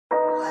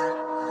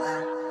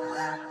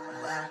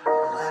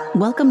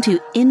Welcome to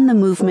In the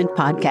Movement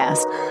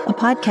podcast, a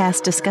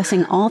podcast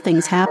discussing all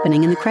things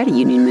happening in the credit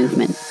union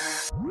movement.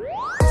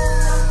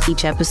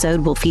 Each episode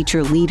will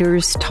feature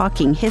leaders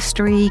talking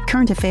history,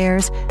 current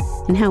affairs,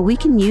 and how we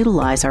can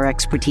utilize our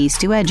expertise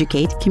to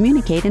educate,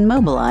 communicate, and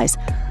mobilize,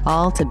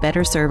 all to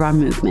better serve our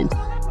movement.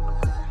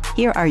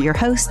 Here are your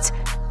hosts,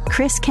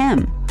 Chris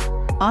Kem,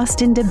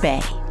 Austin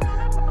DeBay.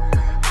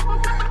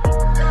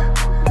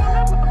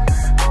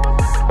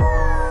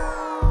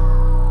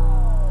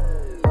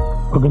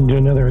 Welcome to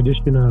another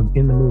edition of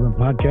In the Movement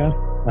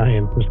podcast. I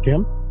am Chris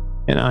Kem.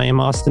 And I am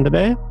Austin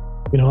DeBay.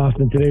 You know,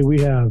 Austin, today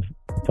we have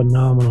a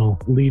phenomenal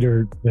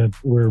leader that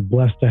we're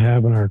blessed to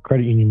have in our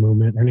credit union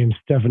movement. Her name is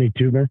Stephanie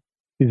Teubner.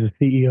 She's the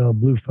CEO of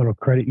Blue Federal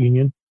Credit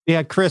Union.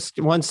 Yeah, Chris,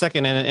 1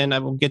 second, and I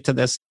will get to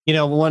this. You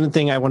know, one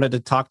thing I wanted to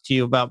talk to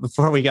you about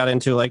before we got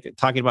into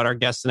talking about our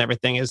guests and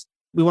everything is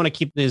we want to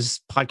keep these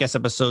podcast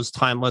episodes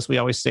timeless. We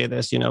always say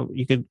this, you know,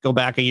 you could go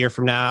back a year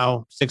from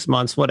now, 6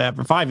 months,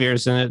 whatever, 5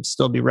 years, and it'd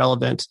still be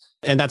relevant.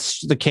 And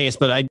that's the case.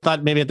 But I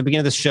thought maybe at the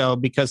beginning of the show,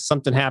 because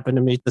something happened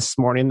to me this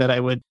morning that I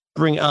would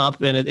bring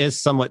up, and it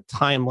is somewhat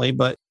timely.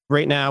 But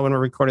right now, when we're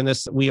recording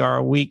this, we are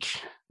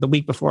the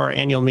week before our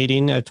annual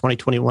meeting,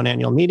 2021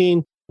 annual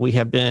meeting. We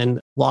have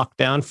been locked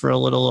down for a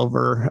little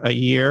over a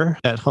year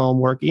at home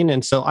working.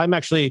 And so I'm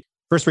actually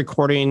first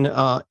recording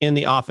in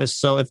the office.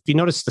 So if you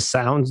notice the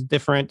sounds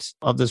different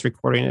of this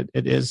recording,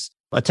 it is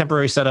a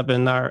temporary setup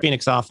in our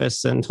Phoenix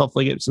office and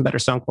hopefully get some better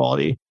sound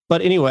quality.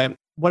 But anyway,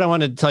 what I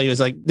wanted to tell you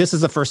is this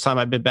is the first time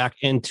I've been back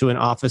into an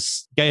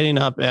office, getting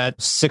up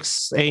at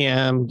 6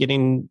 a.m.,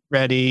 getting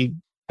ready,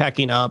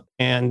 packing up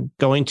and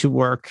going to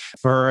work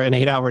for an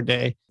 8-hour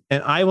day.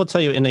 And I will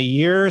tell you, in a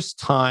year's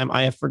time,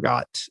 I have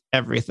forgot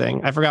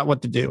everything. I forgot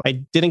what to do. I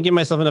didn't give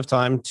myself enough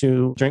time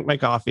to drink my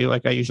coffee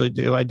like I usually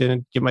do. I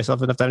didn't give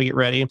myself enough time to get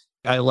ready.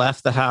 I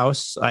left the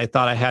house. I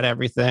thought I had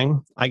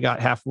everything. I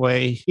got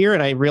halfway here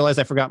and I realized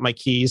I forgot my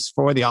keys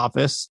for the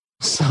office.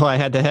 So I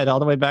had to head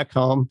all the way back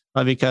home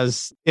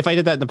because if I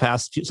did that in the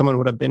past, someone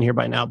would have been here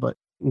by now, but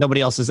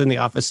nobody else is in the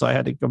office. So I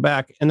had to go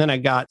back. And then I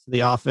got to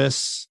the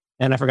office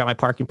and I forgot my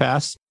parking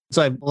pass.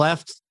 So I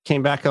left,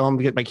 came back home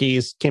to get my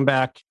keys, came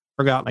back,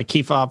 forgot my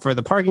key fob for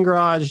the parking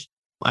garage.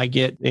 I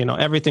get,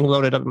 everything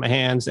loaded up in my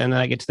hands. And then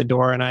I get to the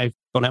door and I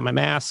don't have my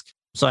mask.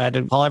 So I had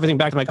to haul everything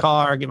back to my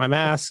car, get my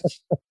mask,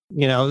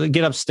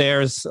 get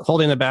upstairs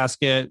holding the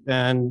basket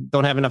and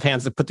don't have enough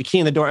hands to put the key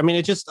in the door. I mean,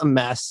 it's just a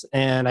mess.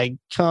 And I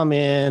come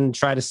in,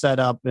 try to set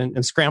up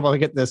and scramble to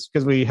get this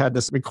because we had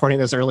this recording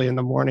this early in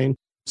the morning.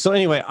 So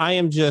anyway,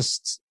 I'm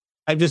just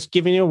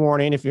giving you a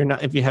warning. If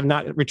you have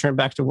not returned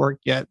back to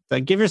work yet,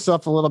 give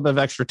yourself a little bit of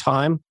extra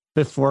time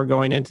before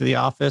going into the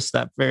office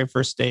that very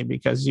first day,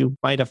 because you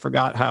might have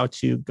forgot how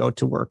to go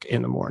to work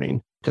in the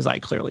morning, because I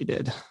clearly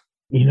did.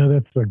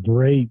 That's a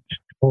great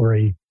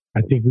story.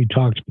 I think we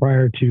talked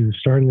prior to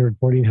starting the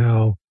recording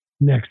how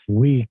next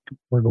week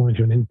we're going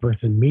to an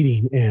in-person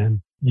meeting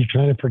and you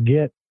kind of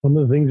forget some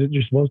of the things that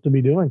you're supposed to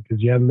be doing because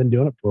you haven't been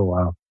doing it for a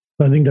while.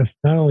 So I think that's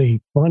not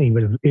only funny,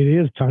 but it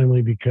is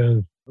timely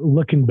because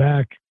looking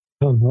back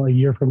a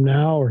year from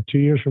now or 2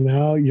 years from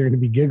now, you're going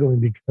to be giggling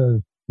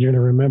because you're going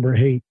to remember,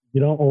 hey, you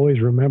don't always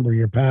remember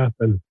your path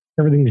and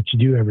everything that you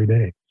do every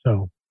day.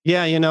 So,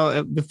 yeah,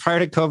 prior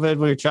to COVID,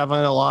 we were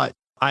traveling a lot.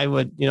 I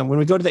would, when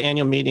we go to the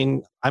annual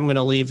meeting, I'm going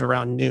to leave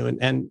around noon.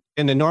 And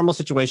in the normal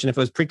situation, if it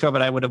was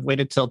pre-COVID, I would have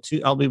waited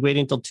I'll be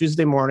waiting till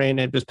Tuesday morning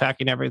and just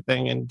packing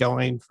everything and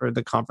going for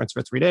the conference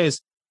for 3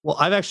 days. Well,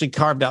 I've actually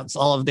carved out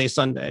all of day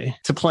Sunday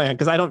to plan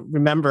because I don't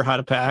remember how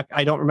to pack.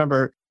 I don't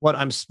remember what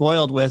I'm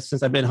spoiled with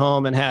since I've been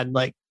home and had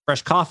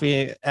fresh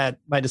coffee at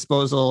my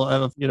disposal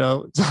of,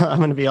 so I'm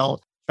going to be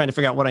all trying to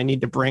figure out what I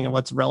need to bring and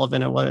what's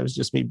relevant and what it was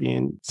just me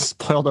being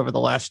spoiled over the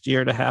last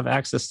year to have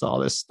access to all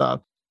this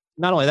stuff.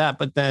 Not only that,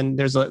 but then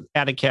there's an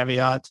added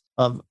caveat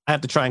of I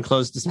have to try and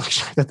close to make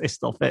sure that they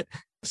still fit.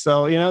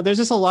 So, there's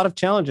just a lot of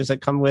challenges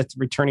that come with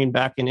returning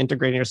back and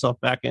integrating yourself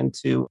back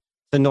into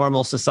the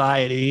normal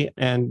society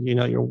and,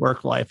 your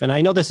work life. And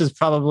I know this is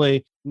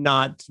probably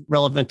not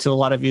relevant to a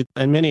lot of you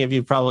and many of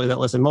you probably that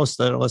listen, most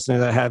that are listening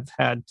that have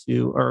had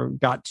to or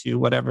got to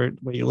whatever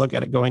way you look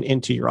at it, going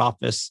into your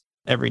office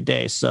every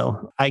day.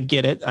 So I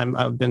get it.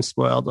 I've been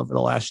spoiled over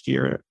the last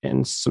year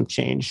and some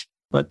change,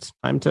 but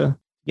time to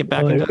get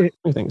back into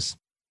things.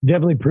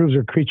 Definitely proves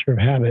you're a creature of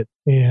habit.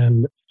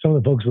 And some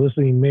of the folks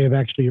listening may have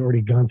actually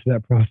already gone through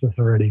that process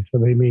already. So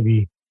they may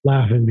be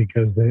laughing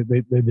because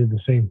they did the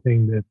same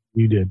thing that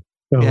you did.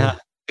 So, yeah,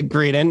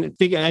 agreed. And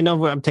I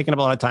know I'm taking up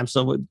a lot of time,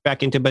 so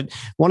back into, but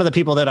one of the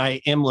people that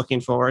I am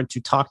looking forward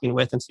to talking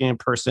with and seeing in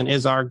person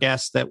is our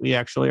guest that we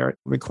actually are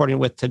recording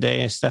with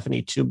today,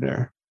 Stephanie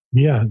Teubner.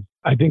 Yeah,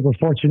 I think we're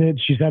fortunate.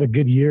 She's had a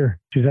good year.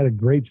 She's had a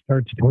great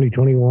start to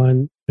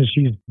 2021. And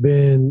she's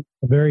been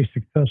a very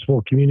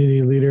successful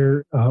community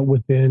leader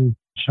within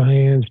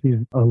Cheyenne. She's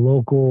a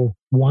local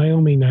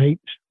Wyomingite,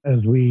 as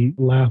we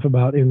laugh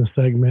about in the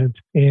segment.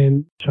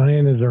 And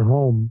Cheyenne is her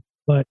home.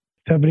 But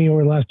Stephanie,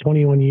 over the last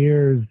 21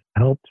 years,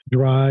 helped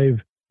drive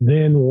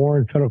then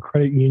Warren Federal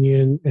Credit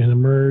Union and a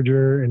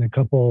merger and a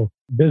couple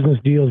business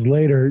deals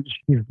later,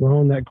 she's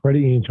grown that credit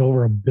union to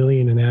over $1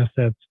 billion in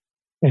assets,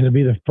 and to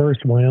be the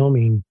first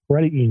Wyoming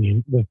credit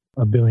union with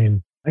 $1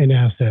 billion in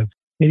assets.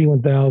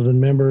 81,000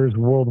 members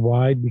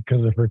worldwide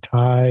because of her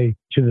tie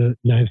to the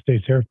United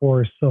States Air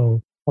Force.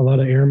 So a lot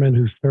of airmen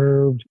who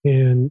served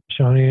in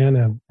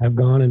Cheyenne have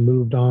gone and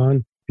moved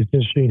on. It's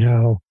interesting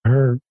how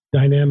her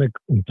dynamic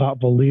and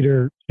thoughtful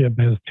leadership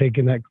has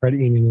taken that credit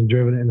union and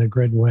driven it in a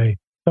great way.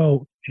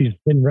 So she's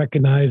been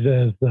recognized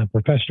as the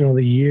Professional of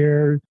the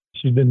Year.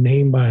 She's been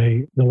named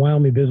by the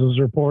Wyoming Business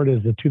Report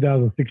as the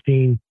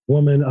 2016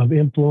 Woman of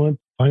Influence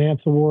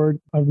Finance Award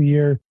of the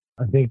Year.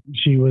 I think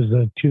she was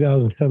the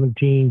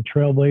 2017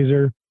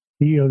 Trailblazer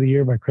CEO of the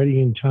Year by Credit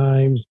Union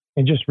Times.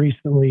 And just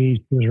recently,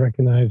 she was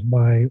recognized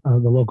by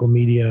the local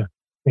media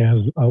as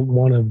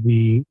one of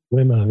the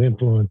women of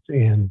influence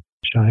in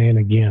Cheyenne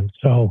again.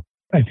 So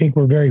I think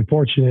we're very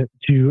fortunate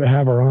to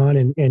have her on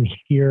and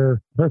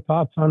hear her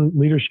thoughts on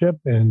leadership.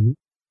 And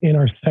in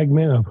our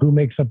segment of Who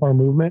Makes Up Our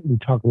Movement, we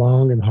talk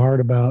long and hard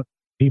about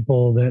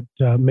people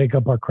that make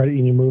up our credit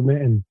union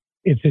movement. And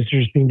it's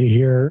interesting to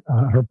hear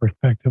her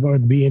perspective, or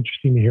it'd be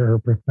interesting to hear her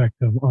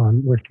perspective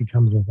on where she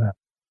comes with that.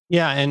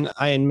 Yeah, and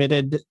I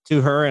admitted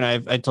to her, and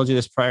I told you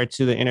this prior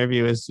to the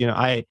interview, is,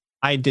 I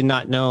did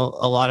not know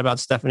a lot about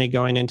Stephanie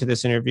going into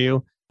this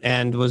interview,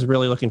 and was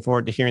really looking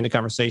forward to hearing the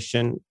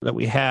conversation that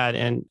we had,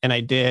 and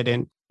I did.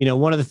 And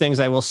one of the things,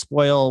 I will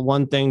spoil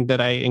one thing that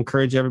I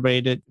encourage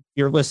everybody to, if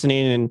you're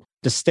listening, and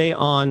to stay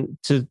on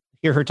to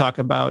hear her talk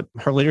about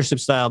her leadership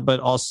style, but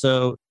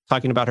also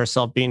talking about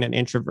herself being an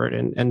introvert.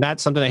 And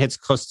that's something that hits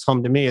close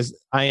home to me, is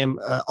I am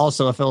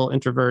also a fellow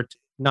introvert,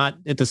 not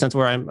at the sense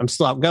where I'm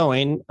still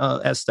outgoing,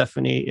 as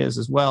Stephanie is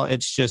as well.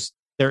 It's just,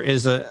 there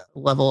is a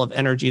level of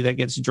energy that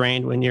gets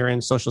drained when you're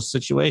in social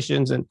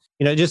situations, and,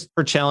 just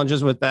her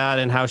challenges with that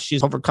and how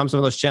she's overcome some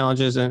of those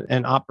challenges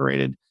and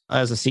operated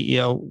as a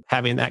CEO,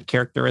 having that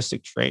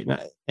characteristic trait.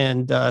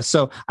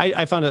 So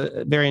I found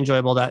it very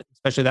enjoyable, that,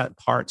 especially that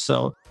part.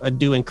 So I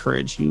do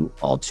encourage you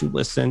all to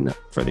listen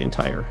for the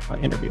entire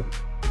interview.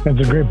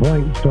 That's a great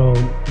point. So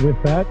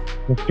with that,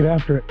 let's get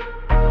after it.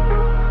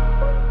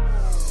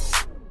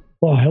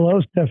 Well,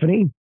 hello,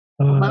 Stephanie.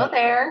 Hello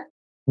there.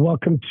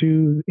 Welcome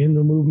to In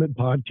the Movement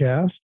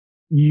podcast.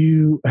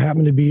 You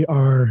happen to be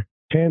our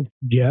 10th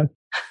guest,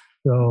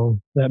 so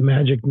that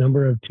magic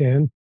number of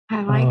 10.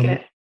 I like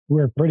it.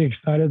 We're pretty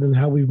excited on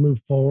how we've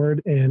moved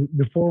forward. And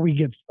before we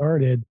get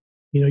started,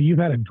 you've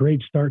had a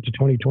great start to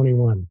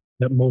 2021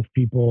 that most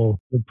people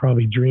would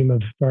probably dream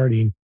of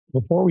starting.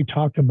 Before we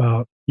talk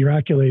about your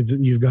accolades that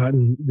you've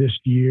gotten this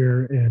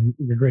year and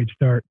your great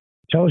start,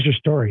 tell us your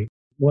story.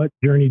 What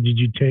journey did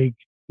you take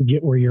to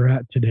get where you're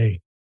at today?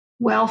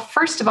 Well,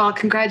 first of all,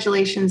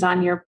 congratulations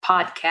on your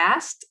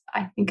podcast.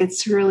 I think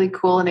it's really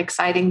cool and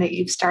exciting that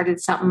you've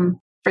started something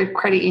for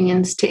credit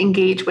unions to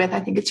engage with. I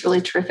think it's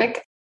really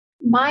terrific.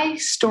 My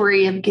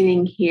story of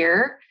getting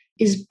here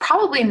is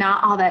probably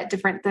not all that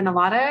different than a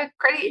lot of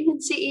credit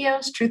union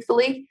CEOs,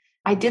 truthfully.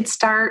 I did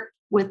start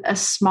with a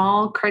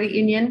small credit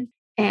union,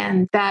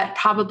 and that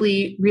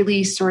probably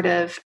really sort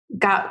of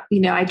got,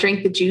 I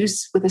drank the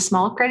juice with a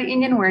small credit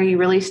union, where you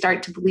really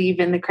start to believe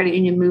in the credit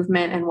union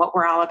movement and what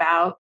we're all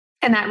about.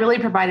 And that really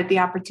provided the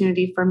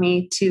opportunity for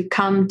me to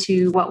come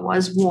to what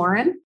was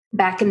Warren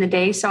back in the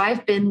day. So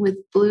I've been with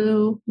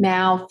Blue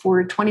now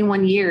for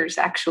 21 years,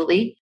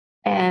 actually.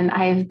 And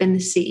I have been the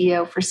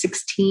CEO for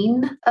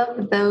 16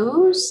 of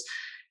those.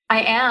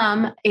 I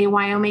am a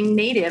Wyoming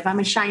native. I'm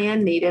a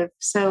Cheyenne native.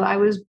 So I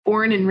was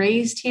born and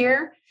raised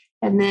here.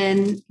 And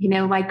then,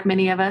 like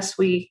many of us,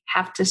 we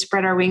have to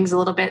spread our wings a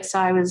little bit. So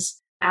I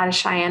was out of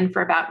Cheyenne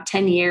for about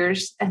 10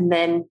 years and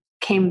then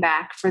came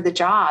back for the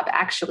job,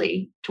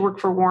 actually, to work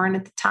for Warren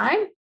at the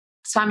time.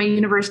 So I'm a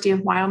University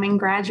of Wyoming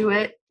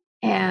graduate,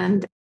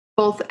 and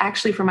both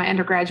actually for my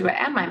undergraduate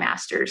and my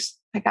master's.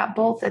 I got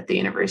both at the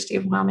University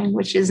of Wyoming,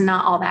 which is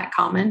not all that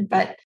common.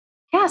 But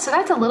yeah, so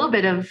that's a little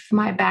bit of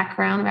my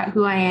background about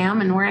who I am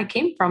and where I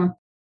came from.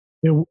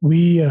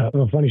 We have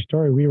a funny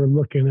story. We were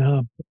looking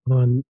up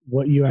on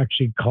what you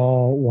actually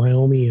call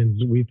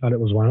Wyomingians. We thought it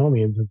was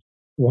Wyomingians. It's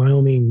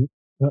Wyoming.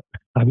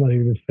 I'm not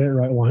even going to say it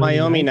right.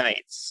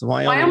 Wyomingites.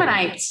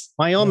 Wyomingites.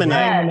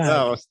 Wyomingites.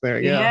 Oh,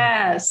 there you go.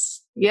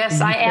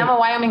 Yes, I am a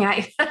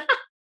Wyomingite.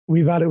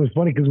 We thought it was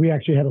funny because we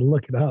actually had to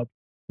look it up.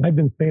 I've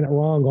been saying it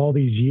wrong all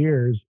these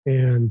years,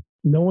 and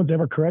no one's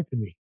ever corrected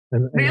me.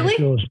 And really?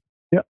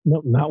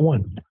 No, not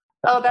one.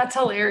 Oh, that's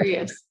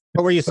hilarious.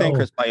 What were you saying,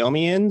 Chris?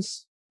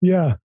 Wyomingians?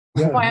 Yeah.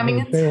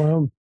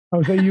 Wyomingians? I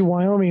would say you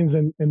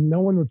Wyomingians, and no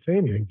one would say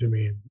anything to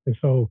me. And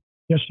so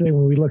yesterday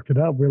when we looked it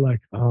up, we're like,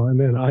 oh, and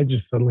then I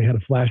just suddenly had a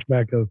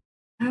flashback of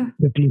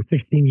 15,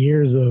 16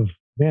 years of,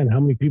 man, how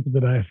many people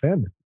did I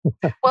offend?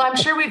 Well, I'm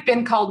sure we've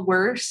been called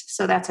worse,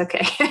 so that's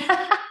okay.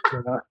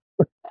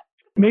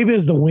 Maybe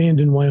it's the wind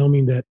in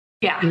Wyoming that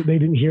they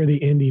didn't hear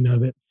the ending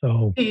of it.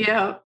 So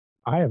yeah.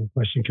 I have a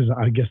question because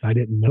I guess I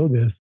didn't know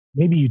this.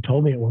 Maybe you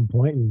told me at one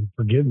point, and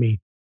forgive me.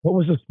 What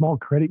was the small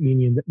credit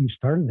union that you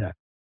started at?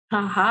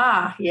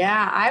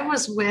 Yeah. I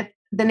was with,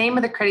 the name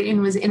of the credit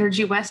union was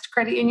Energy West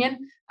Credit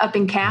Union up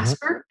in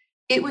Casper.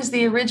 It was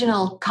the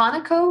original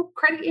Conoco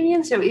Credit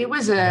Union. So it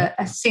was a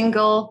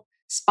single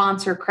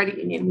sponsor credit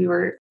union. We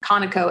were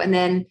Conoco, and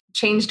then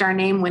changed our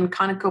name when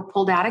Conoco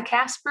pulled out of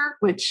Casper,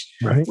 which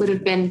would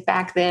have been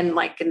back then,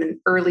 like in the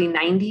early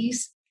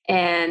 90s.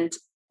 And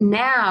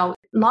now,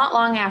 not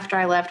long after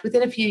I left,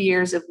 within a few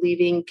years of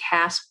leaving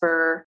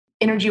Casper,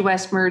 Energy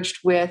West merged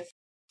with,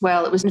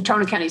 well, it was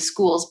Natrona County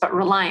Schools, but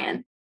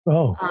Reliant.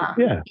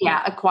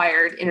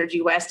 Acquired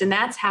Energy West. And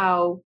that's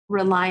how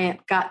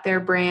Reliant got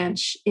their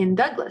branch in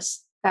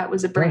Douglas. That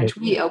was a branch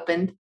we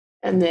opened.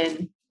 And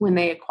then when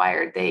they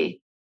acquired,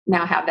 they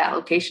now have that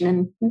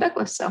location in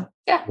Douglas. So,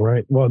 yeah.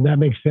 Right. Well, that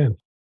makes sense.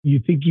 You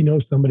think you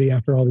know somebody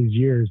after all these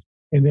years.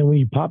 And then when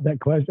you popped that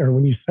question, or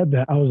when you said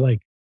that, I was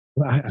like,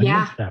 well, I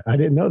missed that. I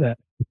didn't know that.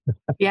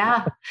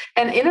 Yeah.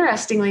 And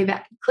interestingly,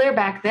 that clear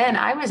back then,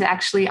 I was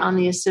actually on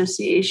the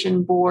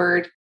association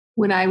board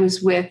when I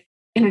was with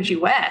Energy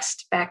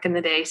West back in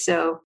the day.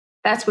 So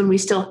that's when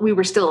we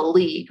were still a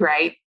league,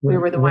 right? We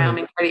were the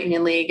Wyoming Credit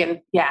Union League.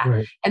 And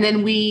and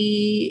then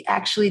we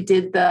actually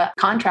did the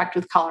contract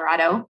with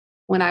Colorado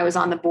when I was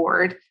on the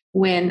board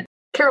when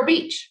Carroll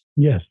Beach.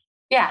 Yes.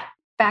 Yeah.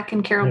 Back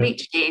in Carroll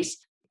Beach days,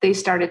 they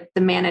started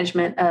the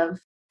management of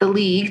the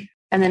league.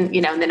 And then,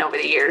 and then over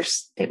the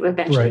years, it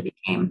eventually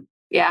became,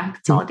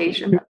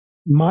 consolidation.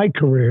 My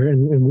career,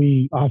 and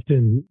we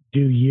often do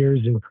years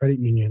in credit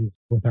unions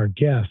with our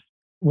guests.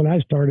 When I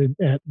started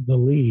at the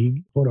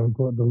league, quote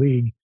unquote, the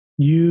league,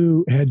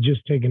 you had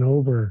just taken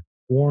over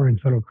Warren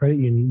Federal Credit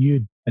Union.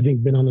 You'd, I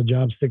think, been on the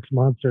job 6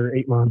 months or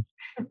 8 months.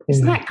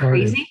 Isn't that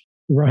crazy?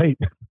 Right.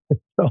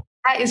 So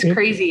that is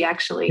crazy,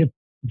 actually.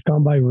 It's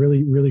gone by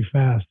really, really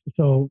fast.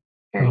 So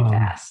very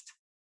fast.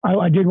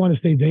 I did want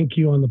to say thank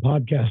you on the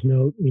podcast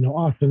note.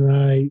 Austin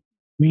and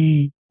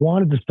we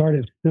wanted to start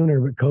it sooner,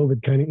 but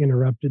COVID kind of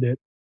interrupted it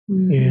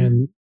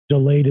and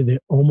delayed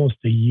it almost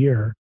a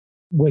year,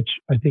 which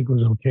I think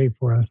was okay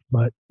for us.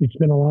 But it's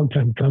been a long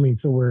time coming.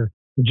 So we're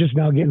just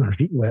now getting our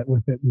feet wet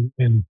with it.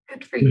 And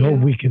we hope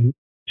we can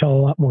tell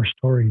a lot more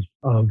stories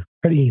of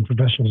credit union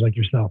professionals like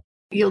yourself.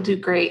 You'll do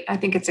great. I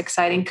think it's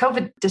exciting.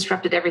 COVID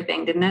disrupted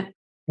everything, didn't it?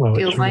 Well,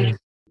 feels like.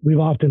 We've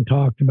often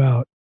talked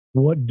about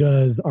what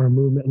does our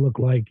movement look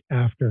like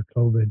after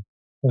COVID?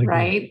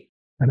 Right.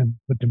 Kind of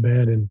put to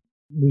bed, and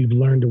we've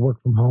learned to work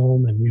from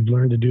home, and we've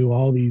learned to do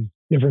all these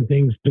different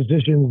things,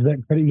 positions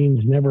that credit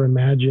unions never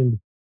imagined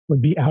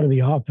would be out of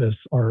the office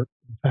are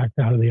in fact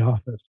out of the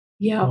office.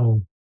 Yeah.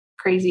 So,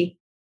 crazy.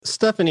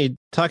 Stephanie,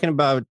 talking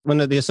about when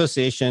the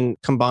association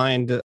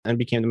combined and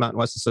became the Mountain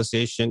West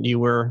Association, you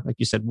were, like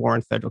you said,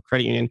 Warren Federal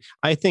Credit Union.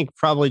 I think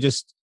probably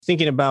just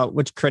thinking about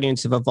which credit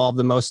unions have evolved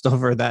the most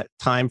over that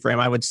time frame,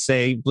 I would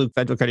say Blue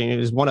Federal Credit Union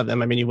is one of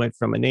them. I mean, you went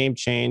from a name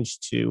change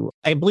to,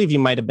 I believe you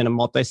might have been a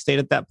multi-state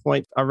at that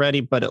point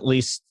already, but at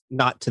least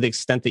not to the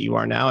extent that you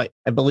are now.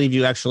 I believe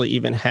you actually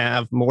even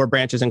have more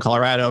branches in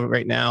Colorado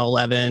right now,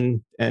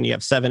 11, and you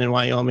have 7 in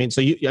Wyoming.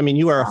 So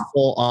you are a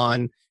full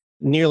on,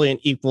 nearly an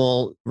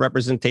equal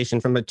representation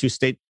from the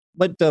 2-state.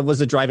 What was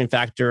the driving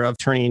factor of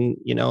turning,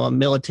 a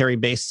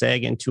military-based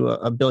SEG into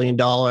a $1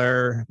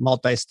 billion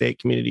multi-state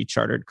community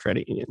chartered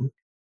credit union?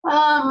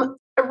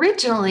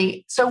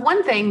 Originally, so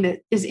one thing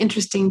that is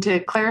interesting to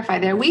clarify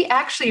there, we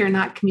actually are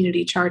not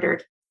community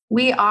chartered.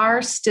 We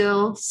are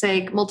still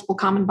SEG multiple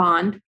common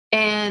bond.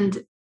 And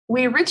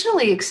we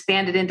originally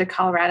expanded into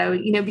Colorado,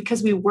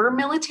 because we were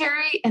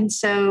military. And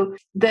so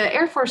the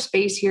Air Force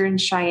Base here in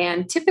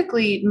Cheyenne,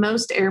 typically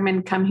most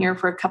airmen come here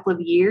for a couple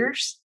of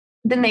years,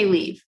 then they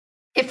leave.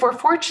 If we're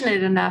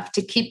fortunate enough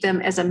to keep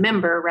them as a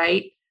member,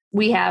 right,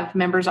 we have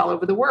members all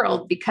over the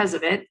world because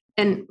of it.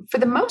 And for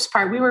the most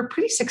part, we were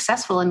pretty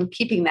successful in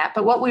keeping that.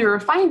 But what we were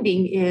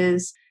finding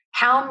is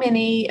how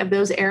many of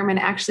those airmen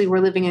actually were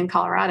living in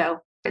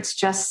Colorado. It's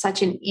just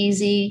such an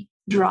easy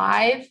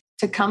drive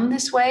to come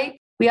this way.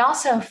 We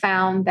also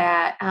found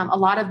that a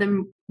lot of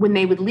them, when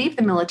they would leave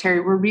the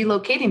military, were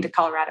relocating to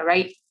Colorado,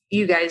 right?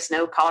 You guys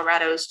know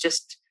Colorado is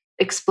just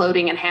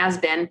exploding and has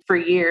been for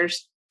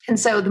years. And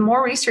so the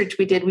more research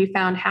we did, we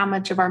found how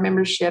much of our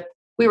membership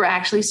we were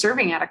actually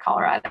serving out of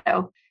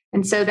Colorado.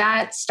 And so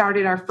that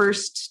started our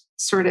first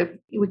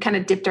we kind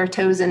of dipped our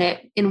toes in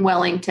it in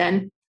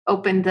Wellington,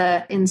 opened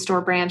the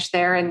in-store branch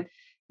there, and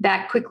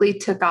that quickly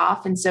took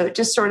off. And so it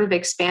just sort of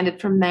expanded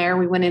from there.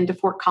 We went into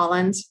Fort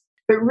Collins.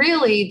 But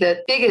really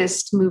the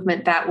biggest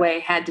movement that way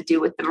had to do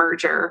with the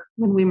merger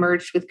when we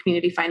merged with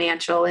Community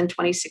Financial in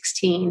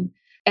 2016.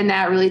 And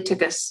that really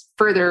took us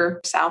further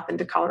south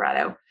into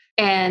Colorado.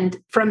 And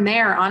from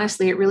there,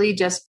 honestly, it really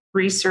just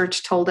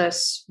research told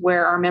us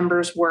where our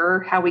members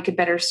were, how we could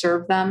better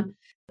serve them.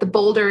 The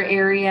Boulder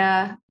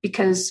area,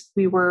 because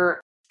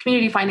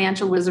Community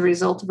Financial was a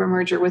result of a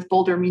merger with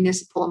Boulder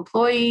Municipal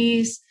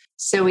Employees.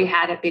 So we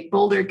had a big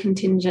Boulder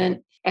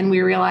contingent. And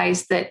we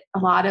realized that a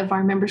lot of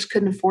our members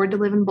couldn't afford to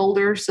live in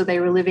Boulder. So they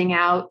were living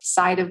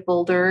outside of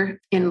Boulder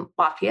in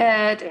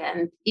Lafayette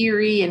and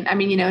Erie. And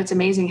it's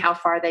amazing how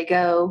far they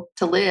go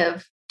to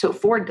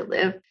afford to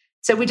live.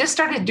 So we just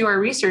started to do our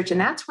research, and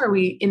that's where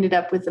we ended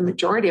up with the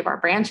majority of our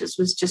branches,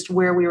 was just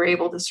where we were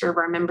able to serve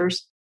our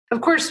members.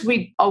 Of course,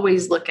 we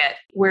always look at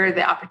where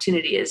the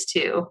opportunity is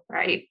too,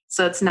 right?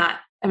 So it's not,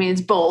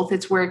 it's both.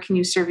 It's where can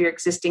you serve your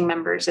existing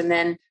members? And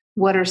then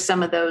what are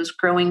some of those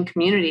growing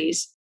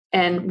communities?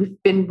 And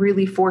we've been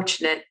really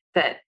fortunate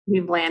that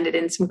we've landed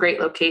in some great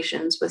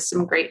locations with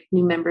some great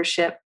new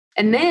membership.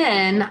 And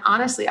then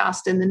honestly,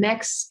 Austin, the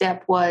next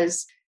step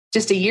was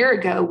just a year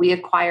ago, we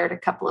acquired a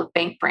couple of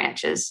bank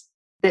branches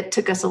that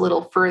took us a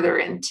little further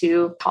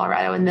into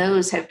Colorado. And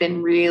those have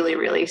been really,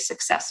 really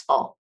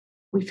successful.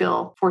 We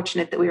feel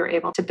fortunate that we were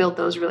able to build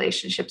those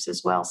relationships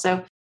as well.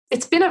 So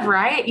it's been a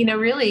variety,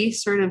 really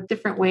sort of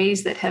different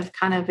ways that have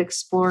kind of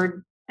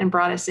explored and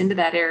brought us into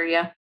that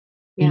area.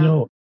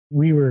 Yeah.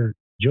 We were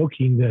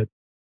joking that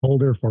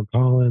Boulder, Fort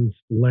Collins,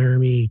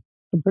 Laramie,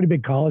 some pretty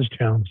big college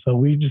towns. So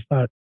we just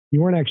thought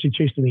you weren't actually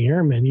chasing the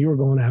airmen. You were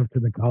going after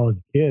the college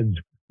kids.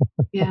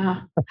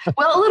 Yeah.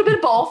 Well, a little bit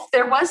of both.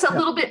 There was a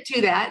little bit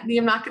to that.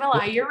 I'm not going to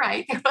lie. You're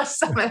right. There was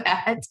some of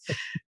that.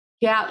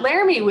 Yeah.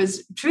 Laramie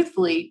was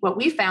truthfully what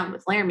we found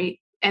with Laramie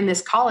and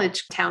this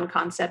college town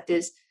concept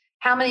is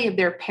how many of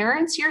their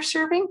parents you're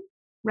serving,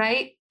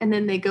 right? And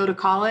then they go to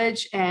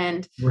college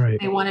and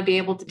they want to be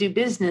able to do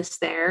business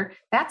there.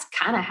 That's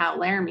kind of how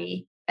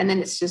Laramie, and then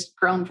it's just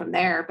grown from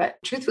there. But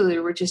truthfully,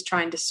 we're just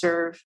trying to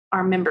serve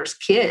our members'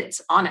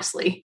 kids,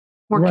 honestly,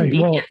 more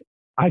convenient. Well,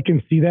 I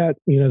can see that,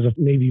 as a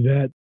Navy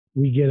vet,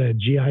 we get a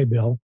GI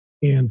Bill.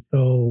 And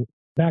so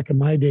back in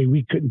my day,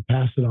 we couldn't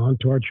pass it on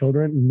to our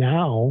children.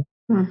 Now,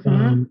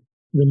 the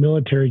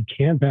military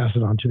can pass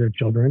it on to their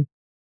children.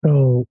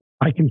 So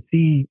I can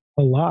see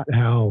a lot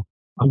how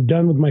I'm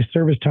done with my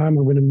service time.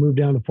 I'm going to move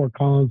down to Fort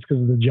Collins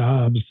because of the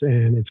jobs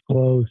and it's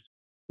close.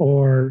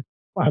 Or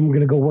I'm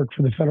going to go work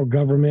for the federal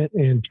government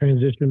and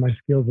transition my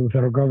skills to the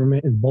federal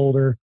government in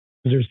Boulder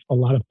because there's a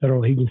lot of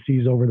federal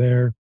agencies over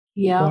there.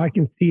 Yeah. So I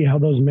can see how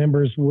those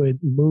members would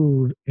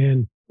move,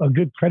 and a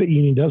good credit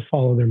union does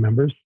follow their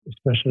members,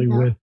 especially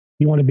with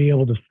you want to be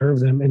able to serve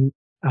them. And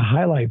it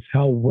highlights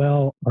how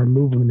well our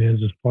movement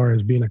is as far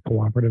as being a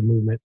cooperative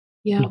movement.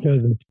 Yeah.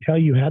 Because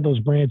until you had those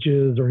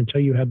branches or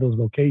until you had those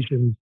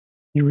locations,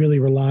 you really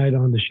relied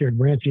on the shared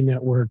branching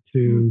network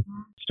to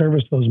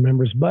service those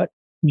members, but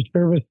you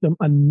service them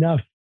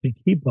enough to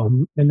keep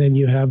them. And then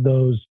you have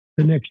the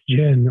next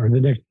gen or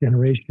the next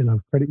generation of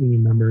credit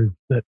union members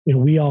that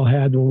we all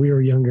had when we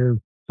were younger,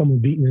 someone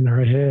beating in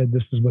our head,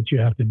 this is what you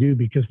have to do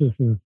because this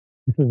is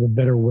a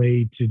better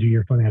way to do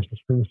your financial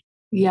service.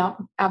 Yeah,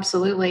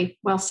 absolutely.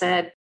 Well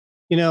said.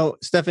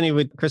 Stephanie,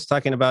 with Chris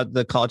talking about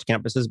the college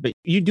campuses, but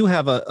you do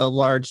have a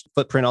large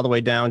footprint all the way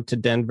down to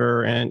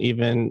Denver. And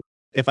even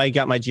if I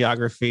got my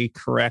geography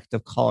correct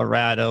of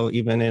Colorado,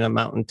 even in a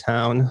mountain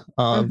town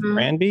of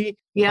Granby,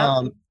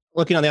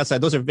 looking on the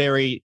outside, those are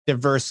very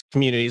diverse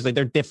communities. Like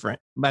they're different.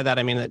 By that,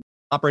 I mean that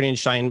operating in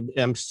Cheyenne,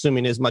 I'm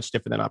assuming, is much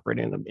different than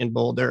operating in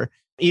Boulder,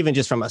 even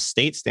just from a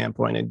state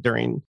standpoint. And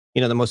during,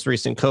 the most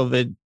recent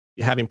COVID,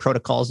 having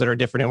protocols that are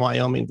different in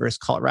Wyoming versus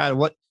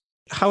Colorado.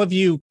 How have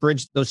you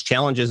bridged those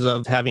challenges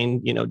of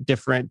having,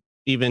 different,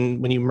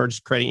 even when you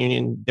merge credit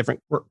union,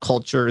 different work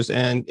cultures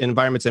and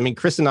environments? I mean,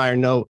 Chris and I are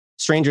no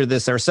stranger to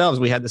this ourselves.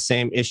 We had the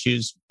same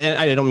issues, and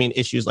I don't mean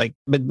issues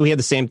but we had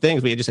the same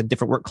things. We had just had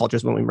different work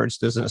cultures when we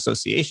merged as an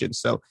association.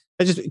 So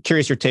I'm just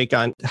curious your take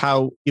on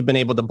how you've been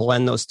able to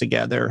blend those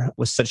together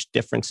with such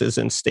differences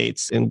in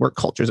states and work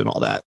cultures and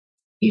all that.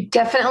 You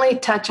definitely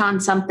touch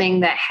on something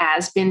that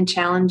has been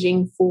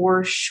challenging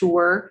for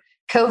sure.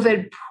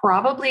 COVID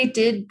probably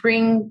did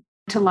bring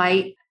to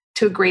light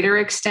to a greater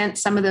extent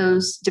some of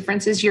those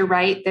differences. You're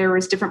right. There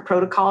was different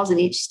protocols in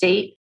each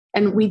state,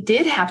 and we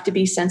did have to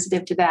be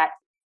sensitive to that.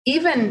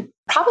 Even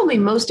probably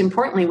most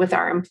importantly with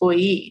our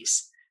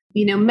employees,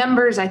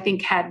 members, I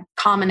think, had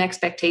common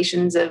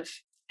expectations of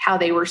how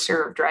they were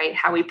served, right?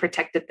 How we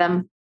protected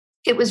them.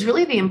 It was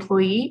really the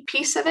employee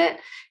piece of it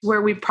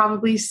where we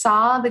probably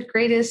saw the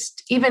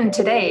greatest, even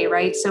today,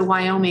 right? So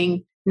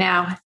Wyoming,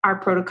 now our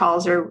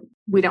protocols are,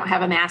 we don't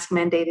have a mask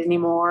mandate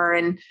anymore.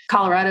 And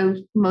Colorado,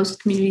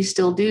 most communities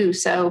still do.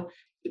 So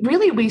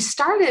really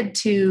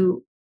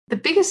the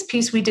biggest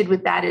piece we did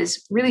with that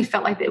is really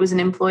felt like it was an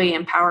employee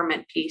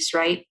empowerment piece,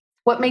 right?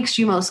 What makes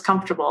you most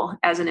comfortable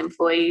as an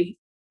employee?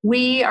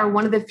 We are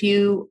one of the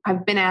few,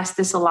 I've been asked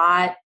this a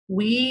lot.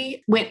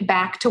 We went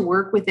back to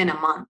work within a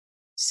month.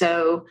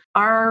 So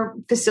our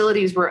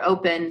facilities were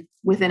open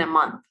within a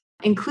month,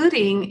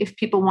 including if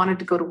people wanted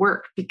to go to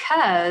work,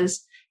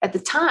 because at the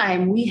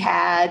time we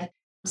had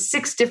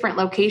 6 different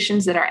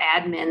locations that our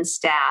admin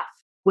staff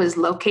was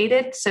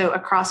located. So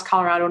across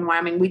Colorado and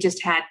Wyoming, we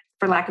just had,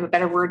 for lack of a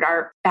better word,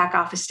 our back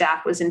office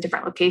staff was in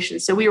different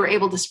locations. So we were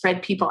able to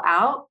spread people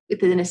out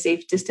within a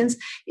safe distance.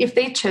 If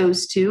they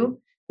chose to,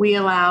 we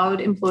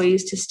allowed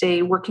employees to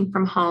stay working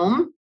from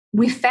home.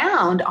 We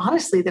found,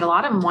 honestly, that a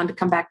lot of them wanted to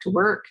come back to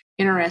work,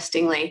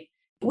 interestingly.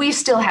 We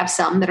still have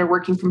some that are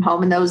working from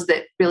home and those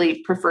that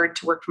really preferred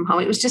to work from home.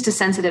 It was just a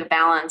sensitive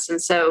balance.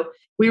 And so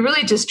we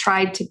really just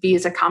tried to be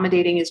as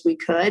accommodating as we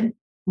could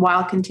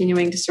while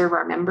continuing to serve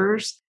our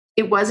members.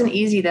 It wasn't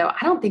easy, though.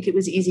 I don't think it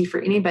was easy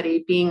for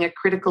anybody being a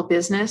critical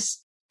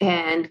business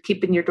and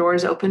keeping your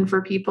doors open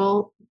for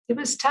people. It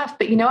was tough,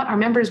 but you know what? Our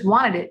members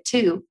wanted it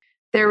too.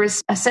 There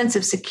was a sense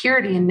of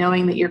security in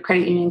knowing that your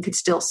credit union could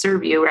still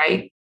serve you,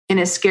 right? In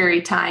a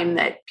scary time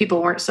that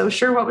people weren't so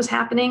sure what was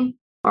happening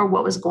or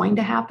what was going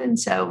to happen.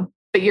 So,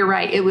 but you're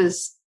right.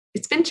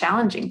 It's been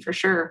challenging for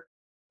sure.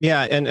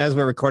 Yeah. And as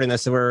we're recording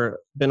this, we're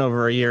been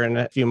over a year and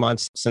a few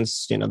months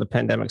since, the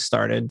pandemic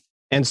started.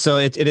 And so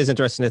it is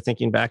interesting to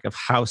thinking back of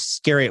how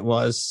scary it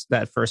was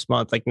that first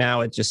month. Like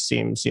now it just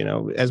seems,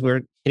 as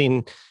we're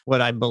hitting what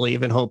I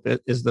believe and hope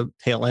is the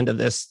tail end of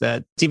this,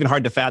 that it's even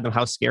hard to fathom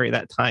how scary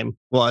that time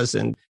was.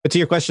 But to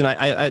your question,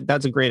 I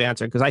that's a great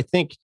answer, because I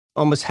think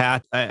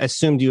I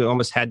assumed you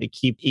almost had to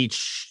keep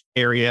each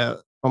area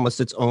almost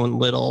its own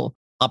little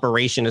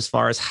operation as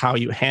far as how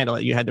you handle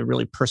it. You had to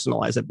really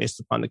personalize it based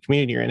upon the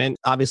community you're in. And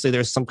obviously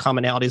there's some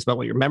commonalities about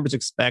what your members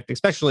expect,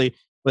 especially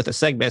with a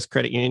seg-based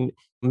credit union.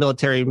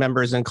 Military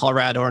members in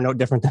Colorado are no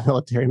different than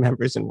military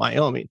members in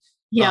Wyoming.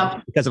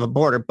 Yeah. Because of a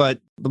border. But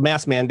the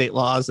mask mandate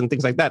laws and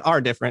things like that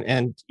are different.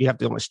 And you have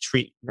to almost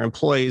treat your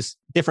employees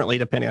differently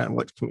depending on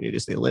what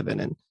communities they live in.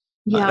 And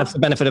that's the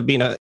benefit of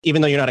being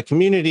even though you're not a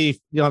community,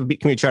 you don't have a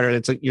community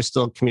charter, you're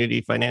still a community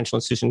financial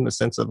institution in the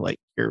sense of like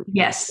your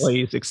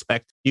employees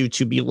expect you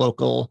to be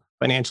local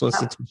financial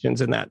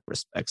institutions in that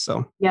respect.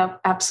 So,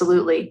 yep,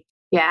 absolutely.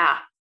 Yeah,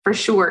 for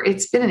sure.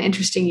 It's been an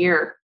interesting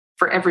year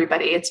for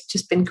everybody. It's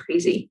just been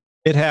crazy.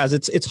 It has.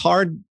 It's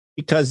hard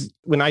because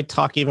when I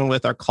talk even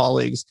with our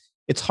colleagues,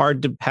 it's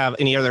hard to have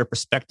any other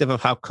perspective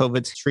of how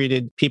COVID's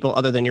treated people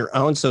other than your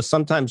own. So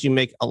sometimes you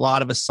make a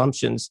lot of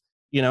assumptions.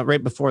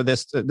 Right before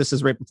this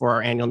is right before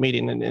our annual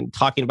meeting and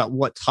talking about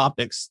what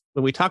topics,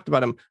 when we talked about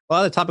them, a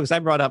lot of the topics I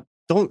brought up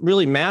don't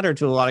really matter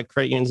to a lot of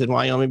credit unions in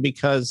Wyoming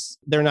because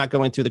they're not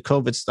going through the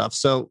COVID stuff.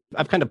 So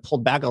I've kind of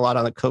pulled back a lot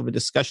on the COVID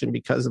discussion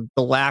because of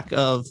the lack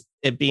of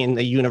it being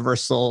a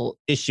universal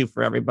issue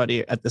for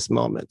everybody at this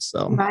moment.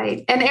 So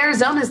right. And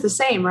Arizona is the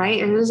same, right?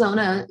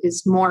 Arizona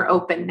is more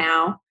open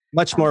now.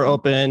 Much more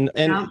open.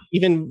 And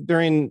even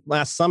during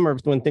last summer,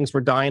 when things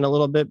were dying a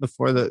little bit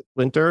before the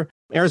winter,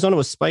 Arizona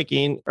was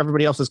spiking.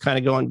 Everybody else was kind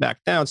of going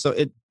back down. So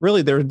it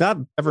really, there's not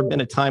ever been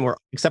a time where,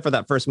 except for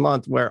that first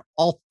month, where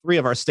all three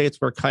of our states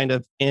were kind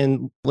of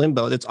in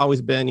limbo. It's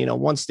always been,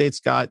 one state's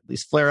got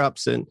these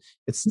flare-ups and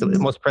it's the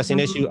most pressing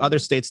issue. Other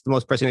states, the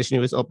most pressing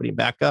issue is opening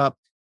back up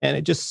and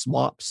it just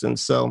swaps. And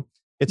so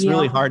it's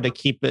really hard to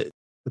keep it.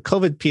 The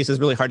COVID piece is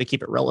really hard to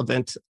keep it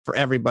relevant for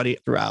everybody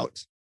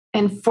throughout.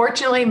 And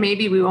fortunately,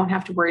 maybe we won't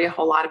have to worry a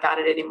whole lot about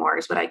it anymore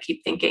is what I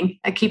keep thinking.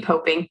 I keep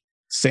hoping.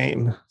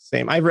 Same.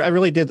 I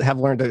really did have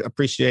learned to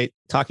appreciate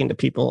talking to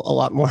people a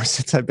lot more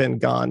since I've been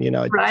gone,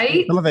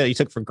 Right? Some of it you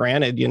took for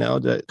granted,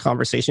 the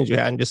conversations you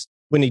had. And just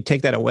when you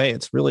take that away,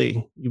 it's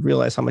really, you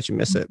realize how much you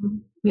miss it.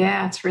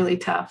 Yeah, it's really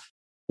tough.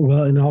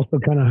 Well, and also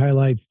kind of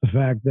highlights the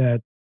fact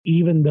that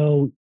even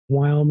though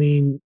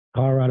Wyoming,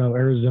 Colorado,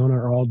 Arizona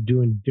are all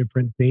doing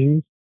different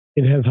things,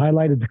 it has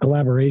highlighted the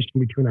collaboration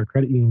between our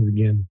credit unions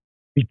again.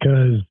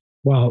 Because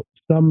while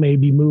some may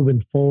be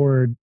moving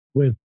forward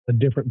with a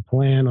different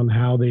plan on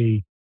how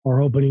they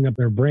are opening up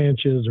their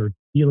branches or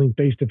dealing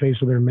face-to-face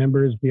with their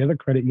members, the other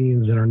credit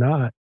unions that are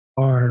not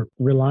are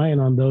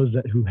relying on those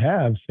who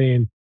have,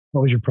 saying,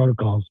 what was your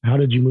protocols? How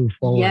did you move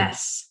forward?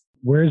 Yes.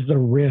 Where's the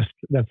risk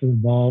that's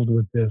involved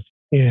with this?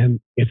 And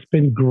it's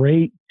been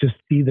great to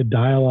see the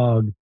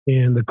dialogue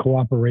and the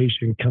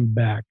cooperation come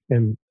back.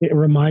 And it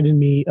reminded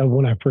me of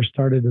when I first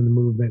started in the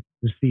movement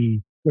to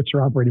see what's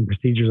your operating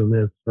procedures on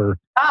this, or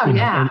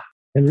and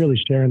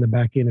really sharing the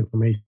back end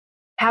information.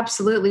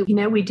 Absolutely.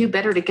 We do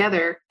better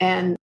together.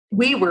 And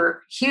we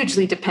were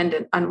hugely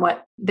dependent on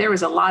there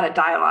was a lot of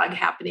dialogue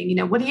happening.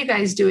 What are you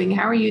guys doing?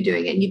 How are you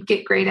doing it? And you'd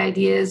get great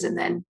ideas and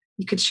then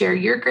you could share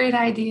your great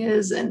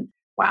ideas. And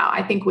wow,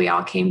 I think we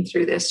all came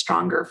through this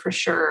stronger for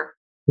sure.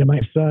 Yeah,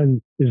 my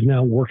son is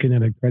now working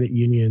at a credit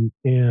union.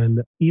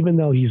 And even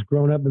though he's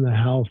grown up in the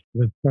house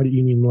with credit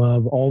union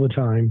love all the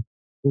time,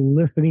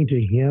 listening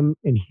to him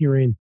and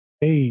hearing,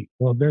 hey,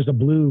 well, there's a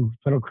Blue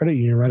Federal Credit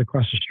Union right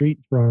across the street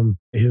from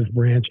his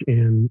branch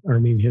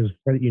his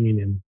credit union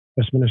in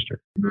Westminster.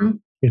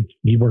 Mm-hmm.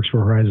 He works for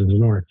Horizons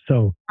North.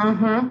 So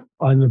an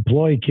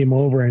employee came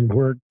over and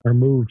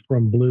moved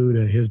from Blue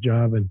to his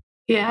job. And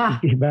he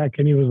came back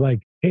and he was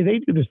like, hey, they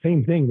do the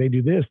same thing. They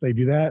do this, they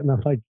do that. And I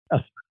was like,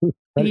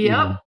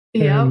 yep.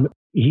 And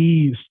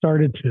he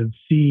started to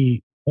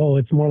see,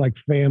 it's more like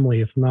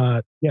family. It's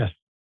not, yes.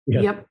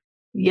 Yep.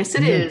 Yes,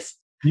 it is.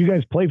 You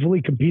guys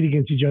playfully compete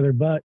against each other,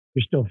 but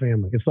you're still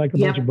family. It's like a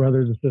bunch of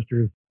brothers and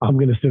sisters. I'm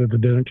going to sit at the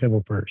dinner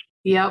table first.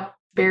 Yep.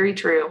 Very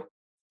true.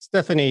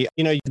 Stephanie, at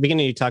the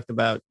beginning you talked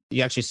about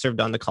you actually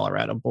served on the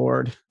Colorado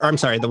board,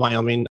 the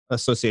Wyoming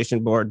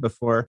Association board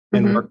before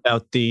and worked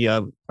out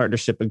the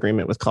partnership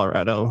agreement with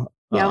Colorado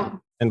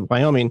and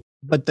Wyoming.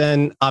 But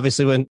then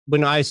obviously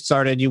when I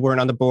started, you weren't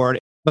on the board.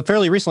 But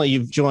fairly recently,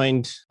 you've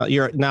joined,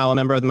 you're now a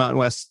member of the Mountain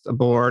West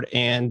board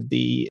and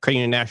the Credit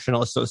Union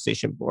National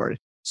Association board.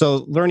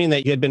 So learning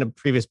that you had been a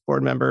previous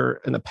board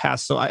member in the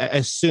past, so I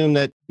assume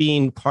that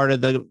being part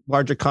of the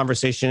larger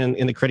conversation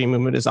in the credit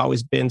movement has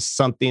always been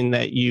something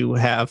that you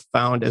have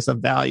found as a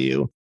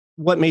value.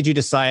 what made you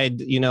decide,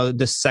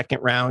 the second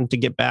round to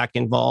get back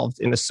involved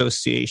in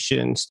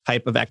associations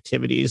type of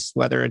activities,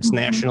 whether it's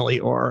nationally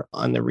or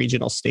on the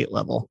regional state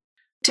level?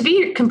 To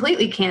be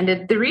completely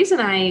candid, the reason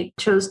I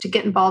chose to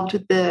get involved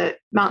with the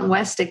Mountain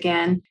West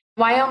again,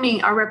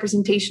 Wyoming, our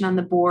representation on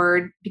the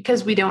board,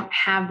 because we don't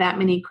have that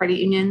many credit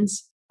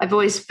unions, I've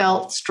always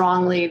felt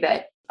strongly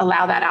that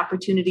allow that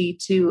opportunity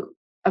to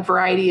a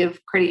variety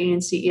of credit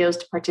union CEOs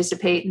to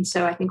participate. And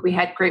so I think we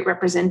had great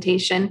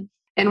representation.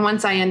 And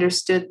once I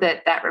understood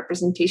that that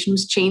representation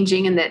was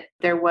changing and that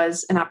there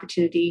was an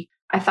opportunity,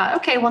 I thought,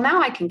 okay, well,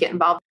 now I can get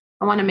involved.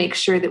 I want to make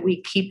sure that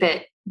we keep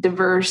it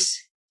diverse.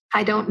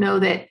 I don't know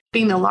that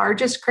being the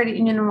largest credit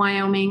union in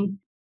Wyoming,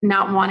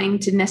 not wanting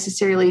to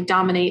necessarily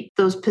dominate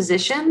those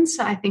positions,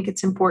 I think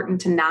it's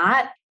important to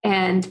not.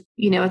 And,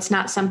 it's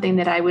not something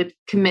that I would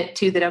commit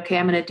to that, okay,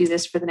 I'm going to do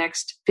this for the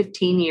next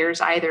 15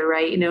 years either,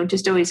 right?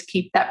 Just always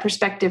keep that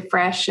perspective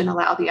fresh and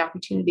allow the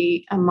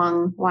opportunity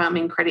among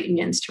Wyoming credit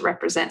unions to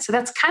represent. So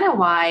that's kind of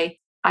why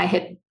I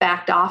had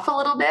backed off a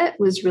little bit,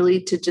 was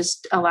really to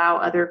just allow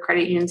other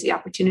credit unions the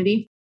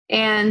opportunity.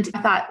 And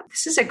I thought,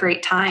 this is a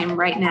great time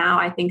right now,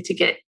 I think, to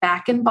get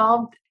back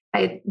involved.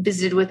 I had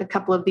visited with a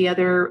couple of the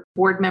other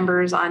board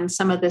members on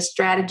some of the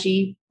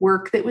strategy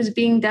work that was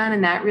being done,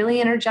 and that really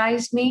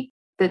energized me.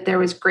 That there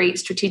was great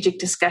strategic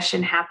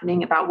discussion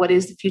happening about what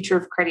is the future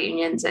of credit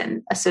unions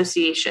and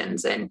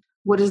associations and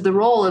what is the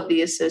role of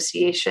the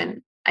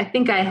association. I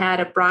think I had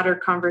a broader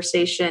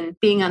conversation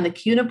being on the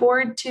CUNA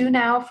board too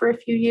now for a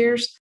few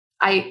years.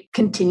 I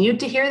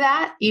continued to hear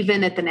that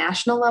even at the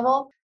national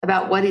level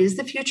about what is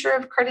the future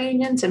of credit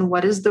unions and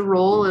what is the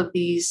role of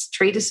these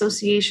trade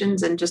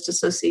associations and just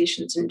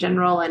associations in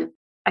general. And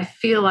I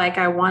feel like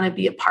I want to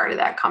be a part of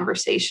that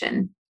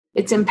conversation.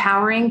 It's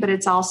empowering, but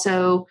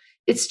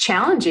it's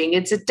challenging.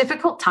 It's a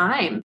difficult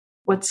time.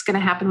 What's going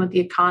to happen with the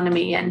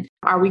economy? And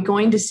are we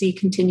going to see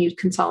continued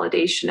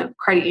consolidation of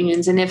credit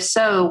unions? And if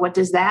so, what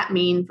does that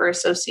mean for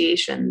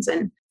associations?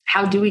 And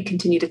how do we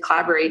continue to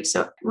collaborate?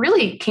 So it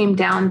really came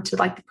down to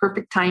the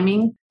perfect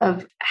timing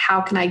of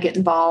how can I get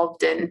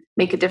involved and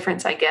make a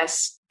difference, I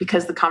guess,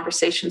 because the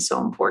conversation is so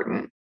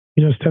important.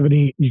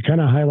 Stephanie, you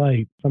kind of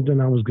highlight something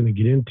I was going to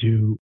get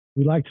into.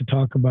 We like to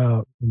talk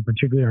about, and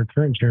particularly our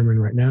current chairman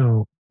right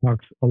now,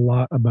 talks a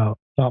lot about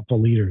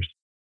thoughtful leaders.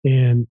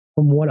 And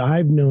from what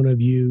I've known of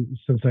you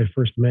since I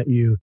first met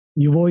you,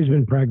 you've always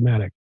been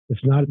pragmatic.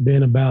 It's not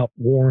been about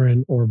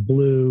Warren or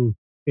Blue.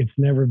 It's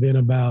never been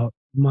about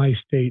my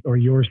state or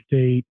your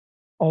state,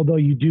 although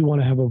you do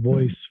want to have a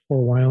voice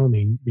for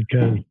Wyoming,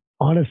 because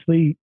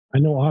honestly, I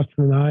know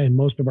Austin and I and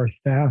most of our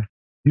staff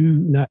do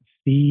not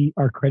see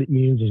our credit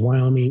unions as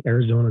Wyoming,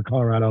 Arizona,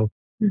 Colorado.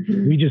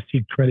 We just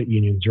see credit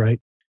unions, right?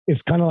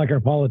 It's kind of like our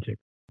politics.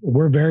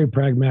 We're very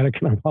pragmatic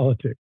in our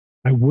politics.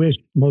 I wish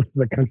most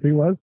of the country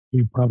was.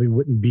 We probably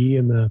wouldn't be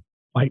in the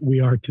fight we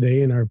are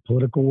today in our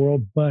political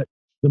world. But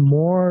the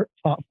more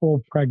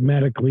thoughtful,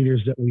 pragmatic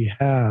leaders that we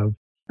have,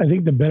 I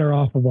think the better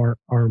off of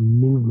our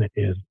movement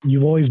is.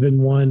 You've always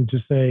been one to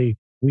say,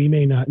 we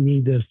may not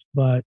need this,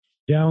 but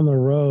down the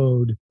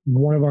road,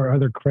 one of our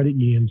other credit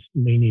unions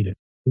may need it.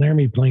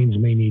 Laramie Plains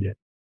may need it.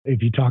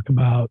 If you talk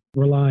about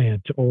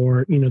Reliant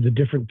or, the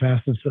different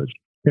facets of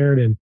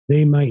Sheridan,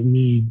 they might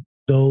need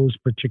those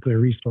particular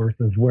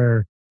resources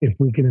where if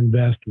we can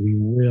invest, we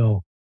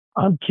will.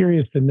 I'm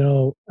curious to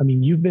know,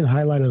 you've been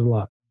highlighted a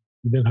lot.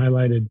 You've been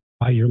highlighted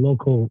by your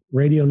local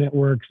radio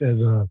networks as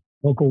a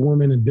local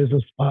woman in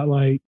business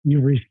spotlight.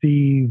 You've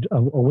received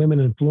a Women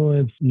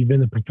Influence. You've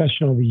been the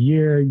professional of the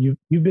year.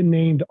 You've been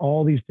named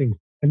all these things.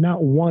 And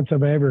not once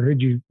have I ever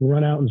heard you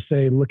run out and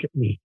say, look at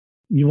me.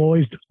 You've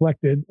always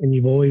deflected and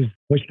you've always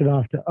pushed it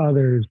off to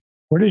others.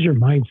 Where does your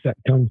mindset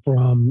come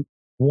from?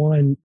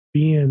 One,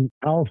 being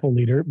a powerful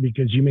leader,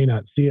 because you may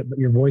not see it, but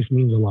your voice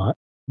means a lot,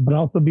 but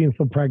also being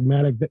so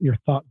pragmatic that you're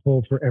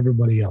thoughtful for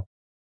everybody else.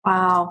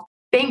 Wow.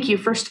 Thank you.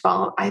 First of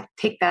all, I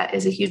take that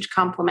as a huge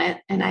compliment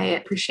and I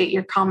appreciate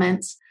your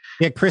comments.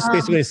 Yeah, Chris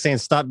basically is saying,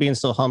 stop being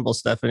so humble,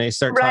 Stephanie.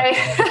 Start talking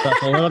about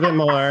yourself a little bit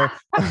more.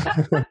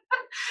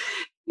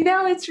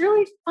 It's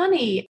really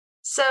funny.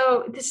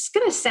 So this is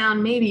going to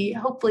sound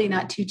hopefully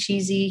not too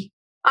cheesy.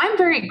 I'm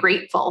very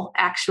grateful,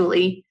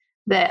 actually,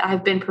 that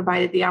I've been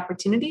provided the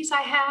opportunities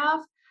I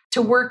have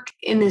to work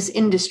in this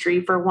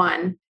industry, for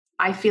one.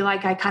 I feel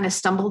like I kind of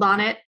stumbled on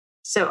it.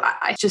 So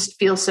I just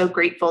feel so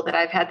grateful that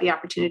I've had the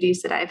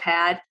opportunities that I've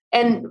had,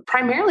 and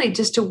primarily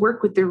just to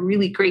work with the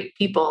really great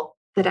people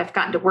that I've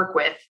gotten to work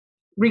with,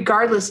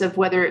 regardless of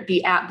whether it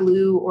be at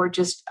Blue or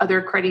just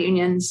other credit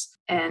unions,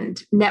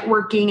 and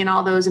networking and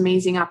all those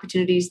amazing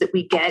opportunities that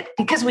we get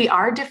because we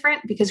are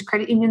different, because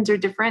credit unions are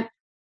different.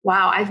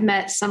 Wow, I've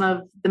met some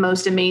of the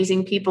most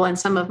amazing people and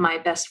some of my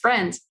best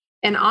friends.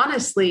 And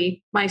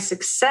honestly, my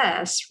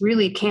success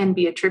really can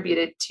be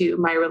attributed to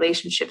my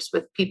relationships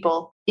with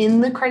people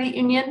in the credit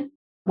union,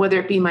 whether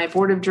it be my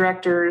board of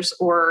directors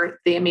or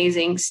the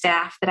amazing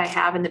staff that I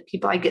have and the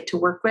people I get to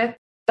work with.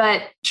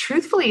 But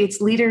truthfully,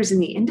 it's leaders in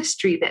the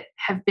industry that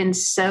have been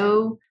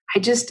I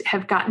just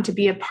have gotten to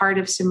be a part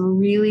of some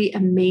really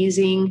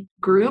amazing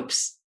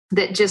groups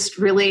that just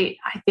really,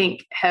 I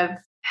think, have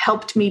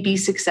helped me be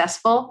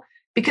successful,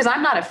 because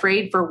I'm not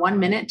afraid for 1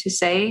 minute to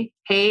say,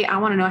 hey, I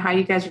want to know how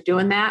you guys are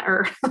doing that.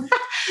 Or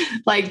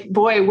like,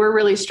 boy, we're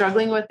really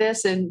struggling with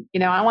this. And,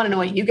 I want to know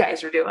what you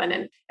guys are doing.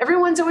 And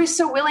everyone's always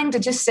so willing to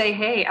just say,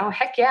 hey, oh,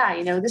 heck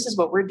yeah, this is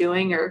what we're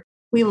doing, or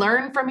we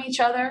learn from each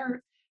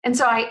other. And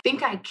so I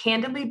think I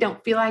candidly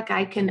don't feel like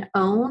I can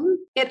own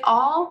it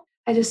all.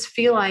 I just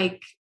feel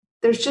like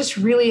there's just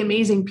really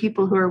amazing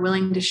people who are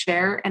willing to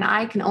share. And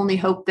I can only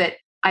hope that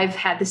I've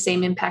had the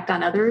same impact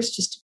on others,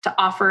 just to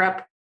offer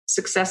up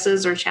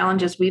successes or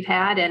challenges we've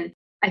had. And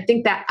I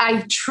think that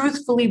I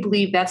truthfully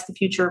believe that's the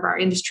future of our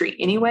industry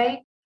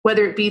anyway,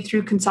 whether it be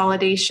through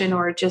consolidation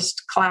or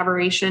just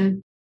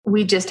collaboration.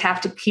 We just have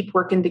to keep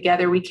working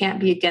together. We can't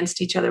be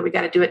against each other. We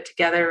got to do it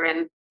together,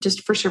 and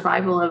just for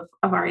survival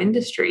of our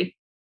industry.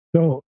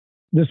 So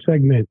this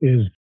segment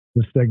is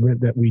the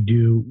segment that we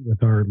do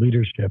with our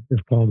leadership.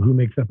 It's called Who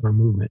Makes Up Our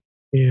Movement.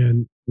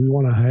 And we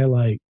want to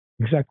highlight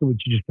exactly what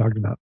you just talked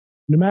about.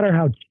 No matter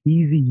how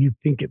cheesy you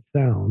think it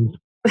sounds,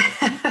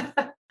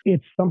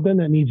 it's something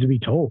that needs to be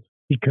told,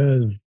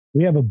 because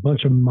we have a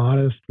bunch of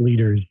modest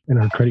leaders in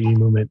our credit union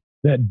movement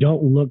that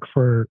don't look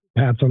for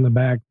pats on the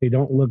back. They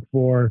don't look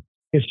for,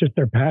 it's just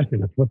their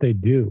passion. It's what they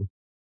do.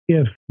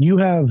 If you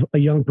have a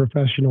young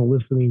professional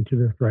listening to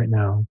this right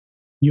now,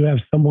 you have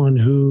someone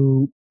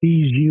who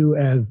sees you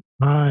as,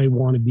 I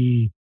want to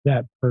be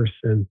that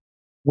person.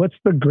 What's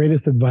the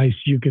greatest advice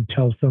you could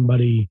tell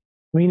somebody?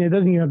 I mean, it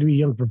doesn't even have to be a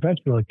young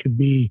professional. It could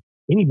be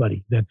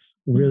anybody that's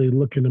really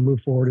looking to move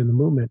forward in the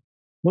movement.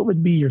 What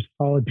would be your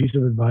solid piece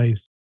of advice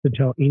to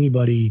tell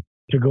anybody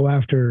to go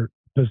after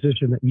a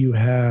position that you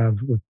have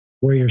with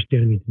where you're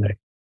standing today?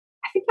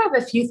 I think I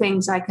have a few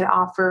things I could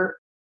offer.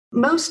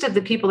 Most of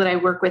the people that I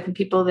work with and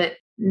people that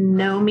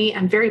know me,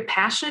 I'm very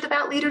passionate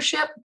about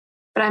leadership,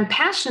 but I'm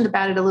passionate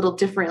about it a little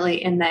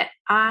differently in that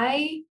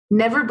I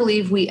never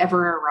believe we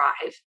ever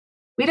arrive.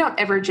 We don't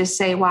ever just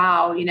say,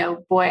 wow,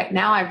 boy,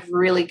 now I've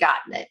really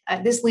gotten it.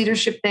 This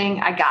leadership thing,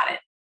 I got it.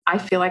 I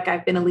feel like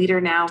I've been a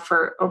leader now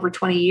for over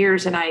 20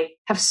 years, and I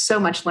have so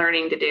much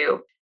learning to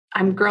do.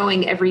 I'm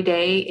growing every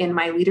day in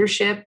my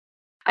leadership.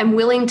 I'm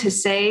willing to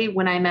say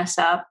when I mess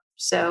up.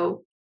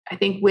 So I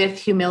think with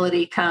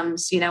humility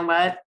comes, you know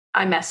what,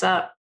 I mess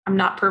up. I'm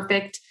not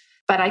perfect,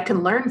 but I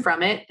can learn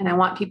from it. And I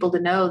want people to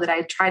know that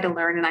I try to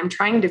learn, and I'm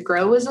trying to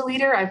grow as a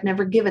leader. I've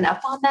never given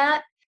up on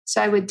that.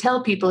 So I would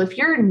tell people, if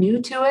you're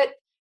new to it,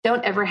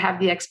 don't ever have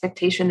the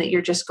expectation that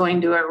you're just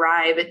going to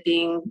arrive at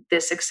being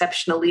this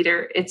exceptional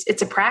leader.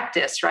 It's a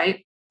practice,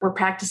 right? We're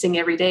practicing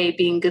every day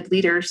being good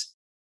leaders.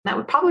 That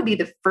would probably be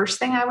the first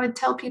thing I would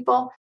tell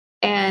people.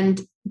 And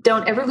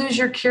don't ever lose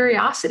your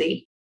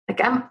curiosity.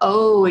 Like, I'm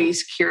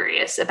always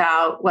curious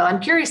about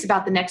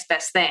the next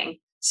best thing.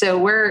 So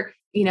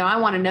I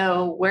want to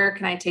know, where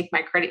can I take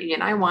my credit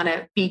union? I want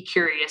to be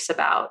curious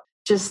about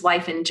just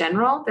life in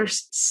general.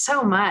 There's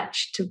so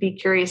much to be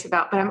curious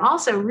about, but I'm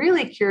also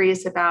really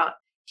curious about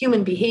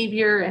human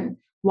behavior and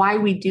why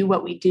we do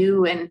what we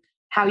do, and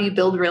how you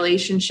build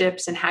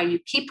relationships and how you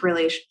keep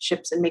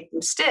relationships and make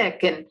them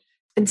stick.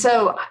 And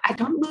so I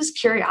don't lose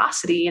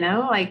curiosity,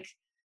 like,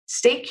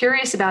 stay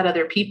curious about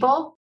other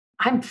people.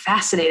 I'm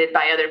fascinated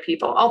by other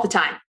people all the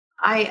time.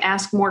 I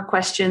ask more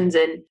questions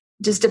and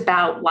just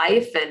about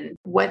life and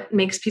what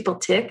makes people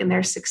tick and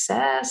their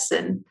success.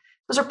 And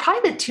those are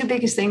probably the two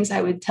biggest things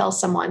I would tell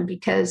someone,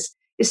 because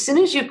as soon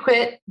as you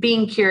quit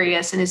being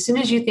curious and as soon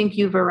as you think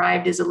you've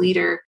arrived as a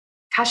leader,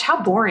 gosh,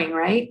 how boring,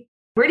 right?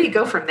 Where do you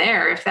go from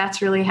there if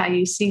that's really how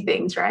you see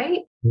things, right?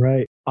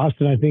 Right.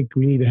 Austin, I think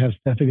we need to have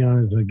Stephanie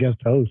on as a guest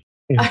host.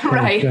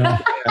 Right.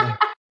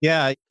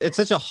 Yeah, it's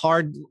such a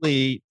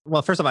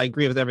well, first of all, I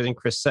agree with everything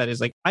Chris said. Is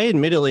like, I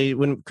admittedly,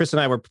 when Chris and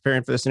I were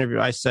preparing for this interview,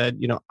 I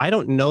said, I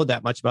don't know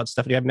that much about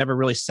Stephanie. I've never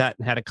really sat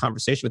and had a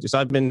conversation with you. So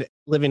I've been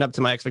living up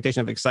to my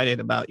expectation of excited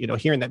about,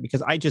 hearing that,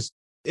 because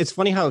it's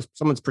funny how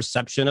someone's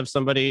perception of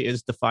somebody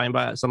is defined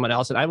by someone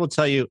else. And I will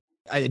tell you,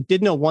 I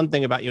did know one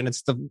thing about you, and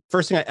it's the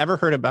first thing I ever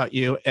heard about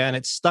you, and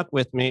it stuck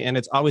with me, and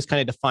it's always kind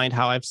of defined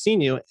how I've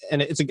seen you,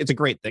 and it's a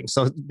great thing.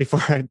 So before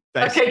I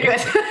okay, good.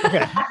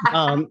 Okay.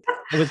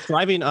 I was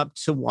driving up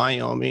to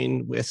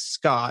Wyoming with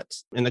Scott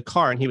in the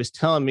car, and he was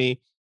telling me,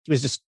 he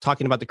was just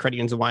talking about the credit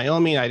unions in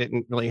Wyoming. I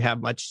didn't really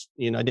have much,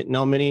 I didn't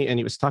know many, and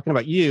he was talking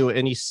about you,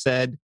 and he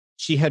said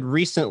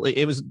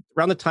it was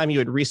around the time you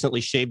had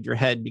recently shaved your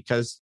head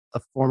because a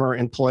former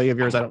employee of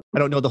yours, I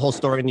don't know the whole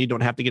story, and you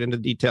don't have to get into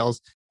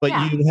details, but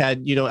you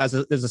had, as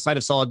a sign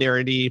of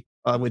solidarity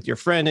with your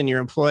friend and your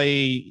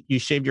employee, you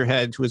shaved your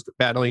head, who was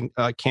battling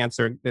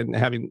cancer and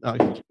having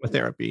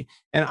chemotherapy.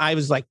 And I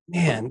was like,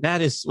 man,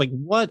 that is like,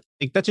 what?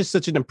 Like, that's just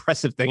such an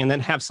impressive thing. And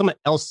then have someone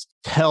else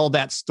tell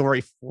that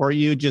story for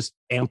you just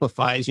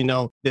amplifies,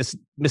 this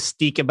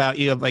mystique about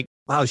you of like,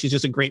 wow, she's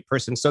just a great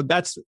person. So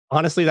that's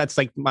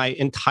like my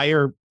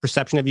entire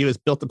perception of you is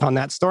built upon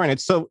that story. And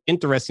it's so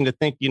interesting to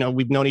think,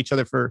 we've known each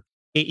other for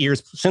 8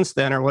 years since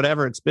then, or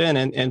whatever it's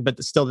been.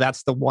 But still,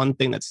 that's the one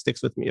thing that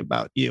sticks with me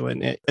about you.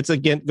 And it's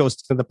again, goes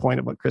to the point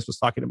of what Chris was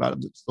talking about,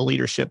 the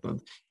leadership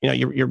of,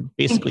 you're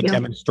basically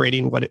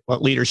demonstrating what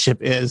leadership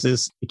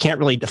is you can't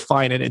really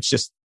define it. It's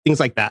just things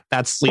like that.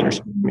 That's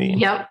leadership for me.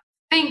 Yep.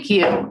 Thank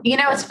you.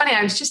 It's funny.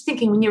 I was just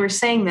thinking when you were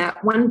saying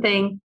that, one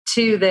thing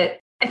too, that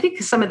I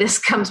think some of this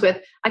comes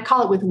with, I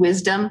call it with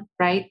wisdom,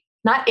 right?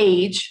 Not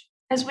age.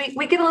 As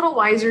we get a little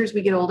wiser as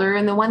we get older.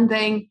 And the one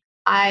thing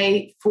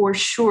I for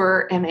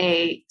sure am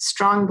a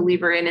strong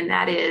believer in, and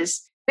that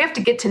is we have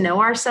to get to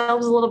know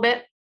ourselves a little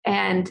bit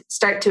and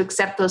start to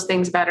accept those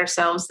things about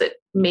ourselves that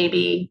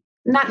maybe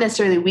not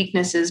necessarily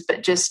weaknesses,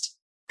 but just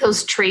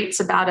those traits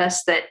about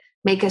us that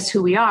make us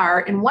who we are.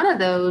 And one of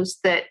those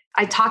that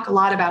I talk a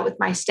lot about with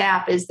my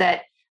staff is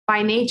that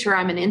by nature,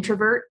 I'm an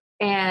introvert.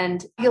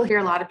 And you'll hear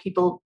a lot of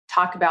people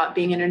talk about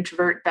being an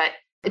introvert, but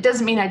it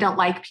doesn't mean I don't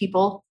like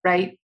people,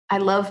 right? I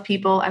love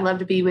people. I love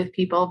to be with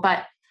people,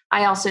 but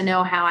I also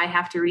know how I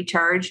have to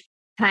recharge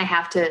and I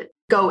have to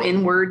go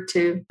inward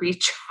to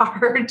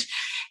recharge.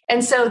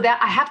 And so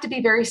that I have to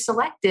be very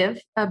selective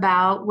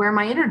about where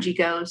my energy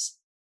goes.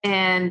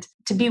 And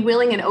to be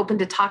willing and open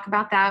to talk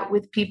about that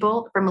with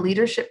people from a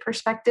leadership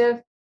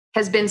perspective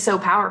has been so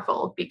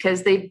powerful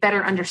because they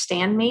better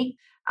understand me.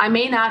 I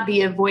may not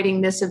be avoiding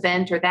this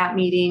event or that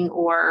meeting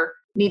or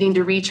needing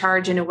to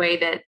recharge in a way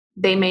that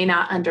they may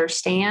not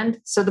understand.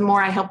 So the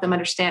more I help them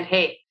understand,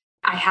 hey,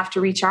 I have to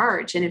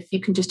recharge. And if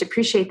you can just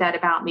appreciate that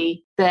about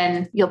me,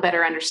 then you'll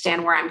better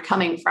understand where I'm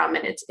coming from.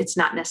 And it's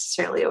not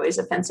necessarily always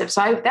offensive.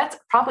 So that's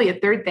probably a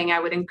third thing I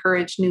would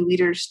encourage new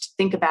leaders to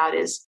think about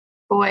is,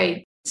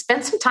 boy,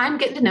 spend some time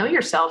getting to know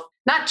yourself,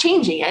 not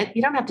changing it.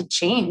 You don't have to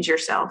change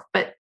yourself,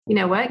 but you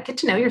know what? Get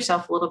to know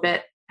yourself a little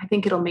bit. I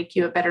think it'll make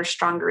you a better,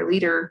 stronger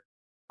leader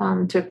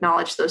to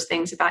acknowledge those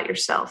things about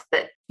yourself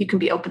that you can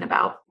be open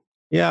about.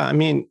 Yeah, I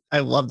mean, I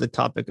love the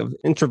topic of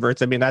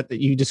introverts. I mean, that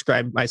you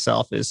described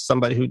myself as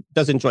somebody who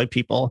does enjoy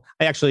people.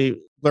 I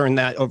actually learned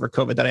that over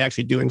COVID that I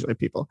actually do enjoy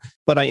people,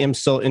 but I am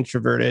so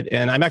introverted.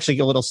 And I'm actually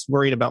a little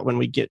worried about when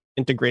we get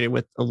integrated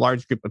with a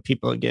large group of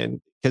people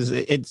again, because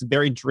it's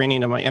very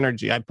draining of my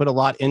energy. I put a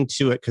lot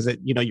into it because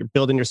you're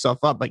building yourself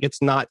up. Like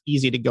it's not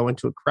easy to go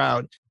into a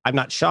crowd. I'm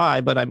not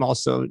shy, but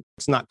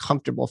it's not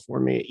comfortable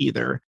for me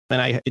either.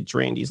 And I get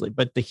drained easily.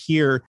 But to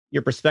hear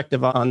your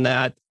perspective on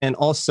that, and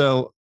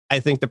also I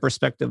think the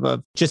perspective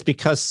of just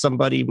because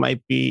somebody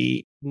might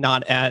be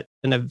not at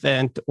an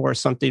event or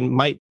something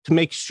to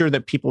make sure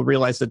that people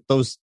realize that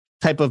those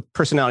type of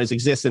personalities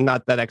exist and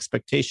not that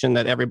expectation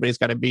that everybody's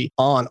got to be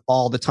on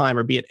all the time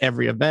or be at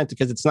every event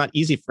because it's not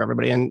easy for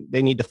everybody and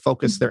they need to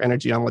focus their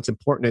energy on what's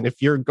important. And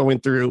if you're going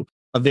through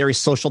a very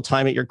social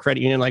time at your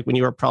credit union, like when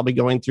you were probably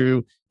going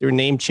through your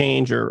name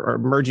change or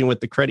merging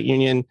with the credit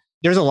union,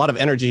 there's a lot of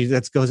energy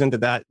that goes into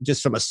that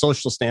just from a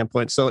social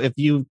standpoint. So if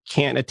you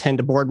can't attend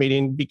a board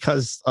meeting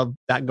because of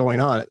that going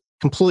on,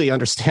 completely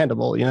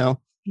understandable,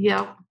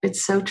 Yeah,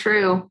 it's so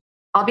true.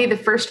 I'll be the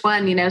first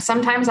one,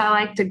 sometimes I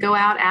like to go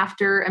out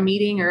after a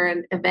meeting or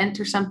an event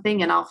or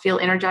something and I'll feel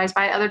energized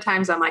by it. Other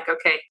times I'm like,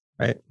 okay,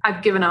 right.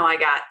 I've given all I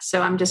got.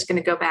 So I'm just going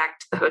to go back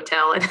to the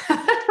hotel. And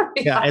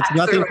yeah, it's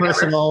nothing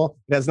personal.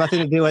 It has nothing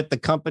to do with the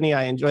company.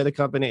 I enjoy the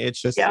company.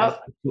 It's just to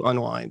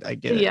unwind. I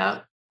get it.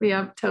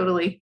 Yeah,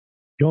 totally.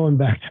 Going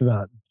back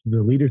to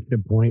the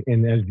leadership point,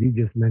 and as you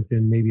just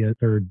mentioned, maybe a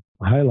third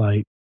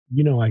highlight,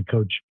 I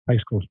coach high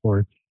school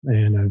sports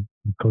and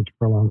I've coached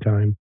for a long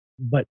time,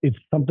 but it's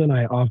something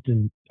I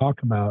often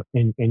talk about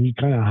and you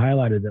kind of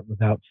highlighted it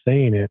without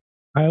saying it.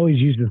 I always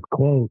use this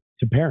quote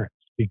to parents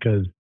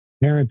because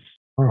parents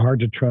are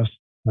hard to trust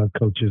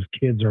coaches.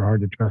 Kids are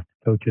hard to trust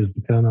coaches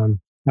depending on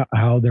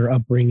how their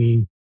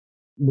upbringing.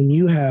 When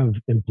you have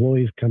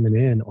employees coming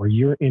in or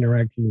you're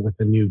interacting with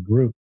a new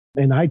group,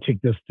 and I take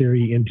this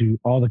theory into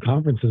all the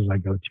conferences I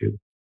go to.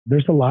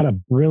 There's a lot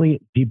of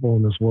brilliant people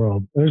in this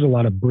world. There's a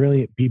lot of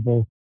brilliant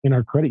people in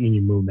our credit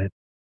union movement,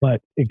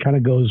 but it kind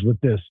of goes with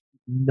this.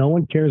 No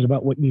one cares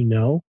about what you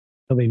know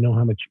until they know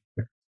how much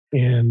you care.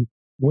 And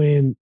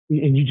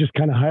you just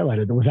kind of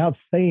highlighted it. Without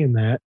saying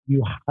that,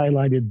 you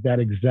highlighted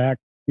that exact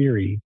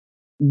theory.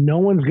 No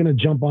one's going to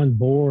jump on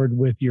board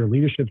with your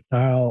leadership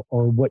style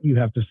or what you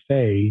have to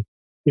say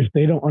if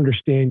they don't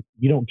understand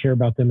you don't care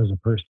about them as a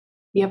person.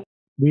 Yep.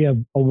 We have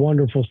a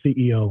wonderful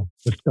CEO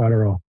with Scott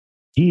Earl.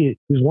 He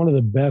is one of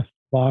the best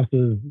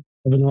bosses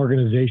of an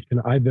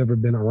organization I've ever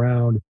been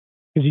around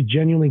because he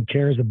genuinely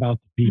cares about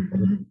the people.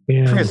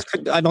 And Chris,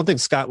 I don't think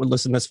Scott would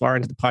listen this far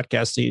into the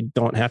podcast, so you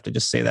don't have to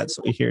just say that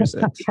so he hears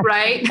it.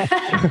 Right.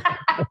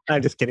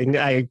 I'm just kidding.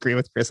 I agree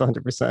with Chris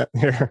 100%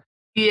 here.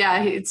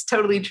 Yeah, it's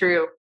totally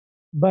true.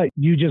 But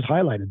you just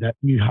highlighted that.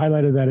 You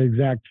highlighted that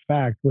exact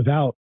fact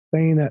without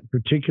saying that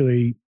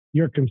particularly.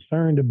 You're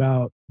concerned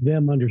about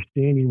them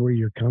understanding where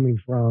you're coming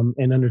from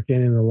and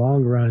understanding in the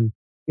long run,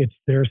 it's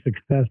their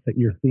success that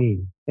you're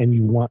seeing and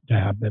you want to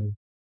happen.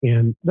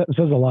 And that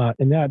says a lot.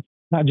 And that's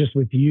not just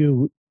with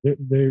you.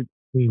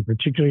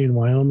 Particularly in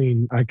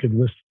Wyoming, I could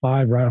list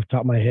 5 right off the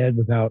top of my head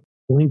without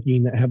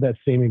blinking that have that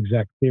same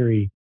exact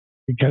theory.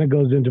 It kind of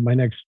goes into my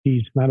next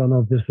piece. And I don't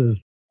know if this is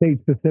state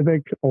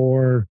specific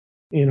or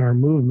in our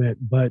movement,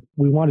 but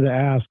we wanted to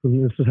ask,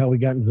 and this is how we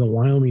got into the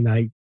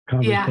Wyomingite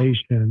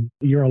conversation.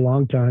 Yeah. You're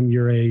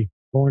a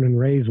born and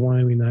raised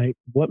Wyomingite.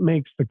 What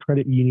makes the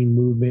credit union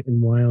movement in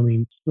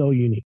Wyoming so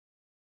unique?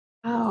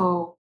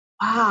 Oh,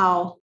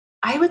 Wow.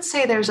 I would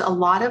say there's a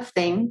lot of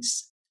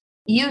things.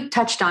 You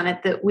touched on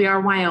it that we are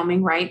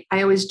Wyoming, right?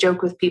 I always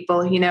joke with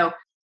people, you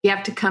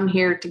have to come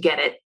here to get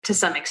it to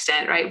some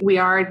extent, right? We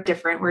are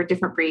different. We're a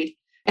different breed.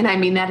 And I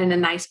mean that in a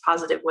nice,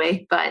 positive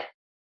way, but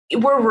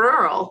we're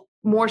rural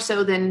more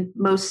so than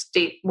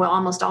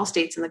almost all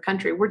states in the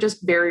country. We're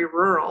just very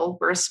rural.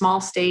 We're a small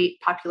state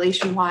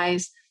population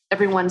wise.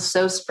 Everyone's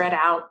so spread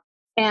out.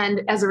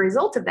 And as a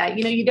result of that,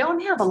 you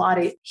don't have a lot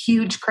of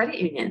huge credit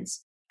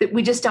unions. That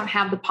we just don't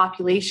have the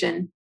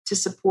population to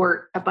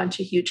support a bunch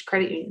of huge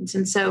credit unions.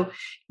 And so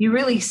you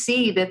really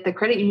see that the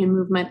credit union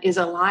movement is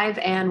alive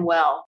and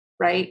well,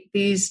 right?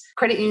 These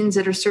credit unions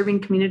that are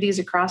serving communities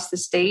across the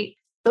state,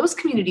 those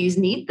communities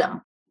need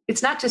them.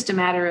 It's not just a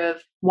matter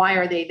of why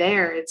are they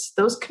there? It's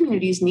those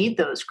communities need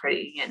those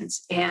credit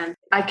unions. And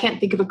I can't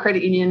think of a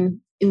credit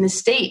union in the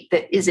state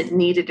that isn't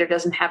needed or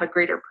doesn't have a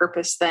greater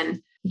purpose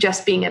than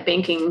just being a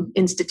banking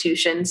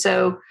institution.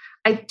 So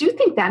I do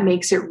think that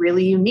makes it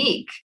really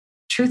unique.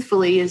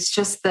 Truthfully, is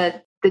just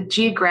that the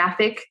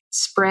geographic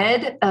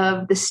spread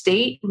of the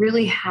state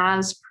really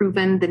has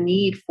proven the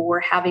need for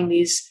having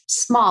these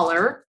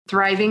smaller,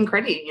 thriving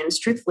credit unions.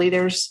 Truthfully,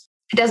 it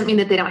doesn't mean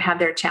that they don't have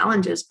their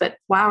challenges, but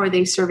wow, are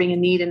they serving a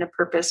need and a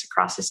purpose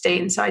across the state?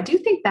 And so I do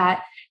think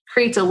that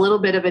creates a little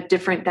bit of a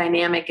different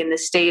dynamic in the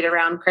state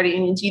around credit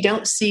unions.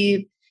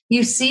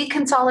 You see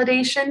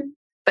consolidation,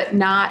 but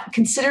not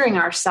considering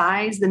our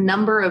size, the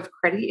number of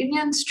credit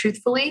unions,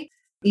 truthfully,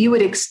 you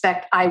would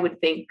expect, I would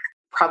think,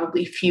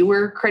 probably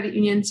fewer credit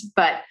unions,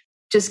 but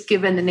just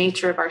given the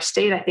nature of our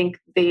state, I think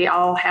they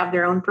all have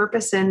their own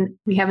purpose and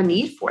we have a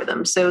need for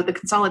them. So the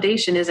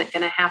consolidation isn't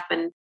going to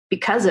happen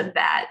because of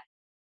that.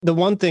 The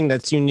one thing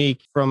that's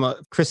unique from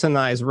Chris and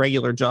I's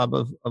regular job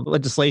of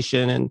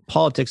legislation and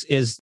politics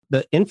is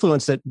the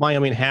influence that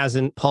Wyoming has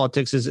in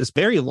politics is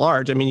very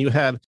large. I mean, you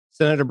have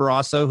Senator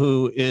Barrasso,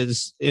 who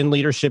is in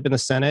leadership in the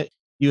Senate.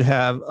 You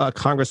have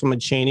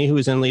Congresswoman Cheney, who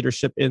is in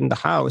leadership in the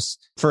House.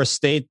 For a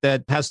state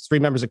that has 3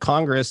 members of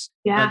Congress,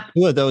 and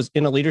 2 of those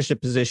in a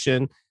leadership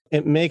position,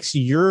 it makes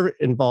your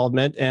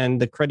involvement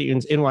and the credit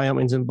unions in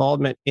Wyoming's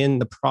involvement in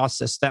the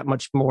process that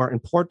much more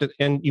important.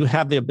 And you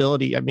have the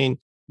ability,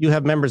 you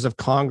have members of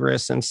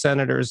Congress and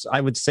senators,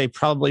 I would say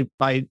probably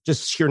by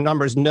just sheer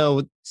numbers,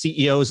 know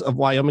CEOs of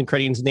Wyoming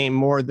credit unions name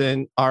more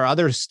than our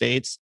other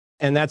states.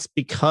 And that's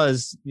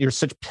because you're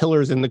such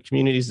pillars in the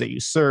communities that you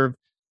serve.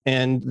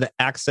 And the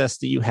access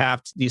that you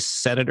have to these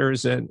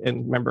senators and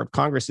member of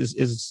Congress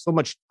is so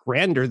much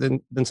grander than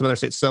some other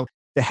states. So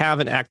to have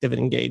an active and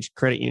engaged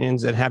credit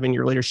unions and having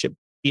your leadership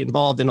be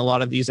involved in a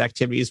lot of these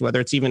activities, whether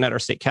it's even at our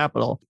state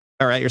capital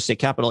or at your state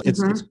capital,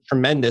 it's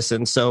tremendous.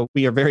 And so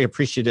we are very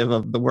appreciative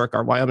of the work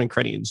our Wyoming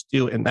credit unions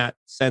do in that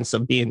sense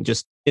of being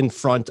just in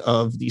front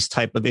of these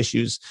type of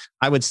issues.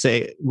 I would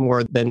say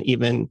more than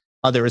even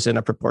others in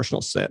a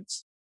proportional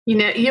sense.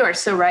 You are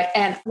so right.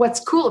 And what's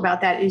cool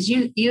about that is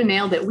you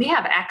nailed it. We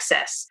have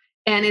access.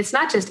 And it's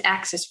not just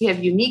access, we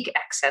have unique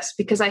access,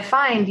 because I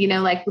find,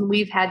 like when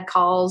we've had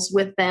calls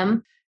with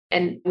them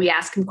and we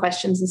ask them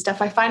questions and stuff,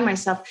 I find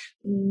myself,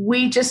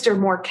 we just are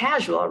more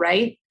casual,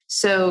 right?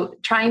 So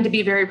trying to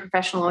be very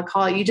professional on a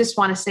call, you just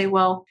want to say,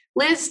 well,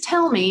 Liz,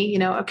 tell me,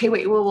 okay,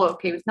 wait,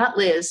 okay, not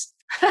Liz,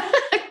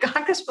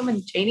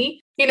 Congresswoman Cheney,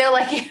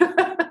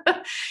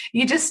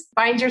 you just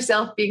find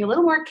yourself being a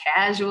little more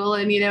casual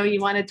and,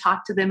 you want to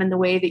talk to them in the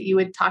way that you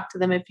would talk to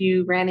them if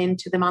you ran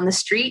into them on the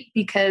street,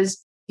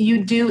 because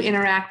you do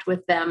interact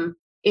with them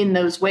in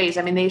those ways.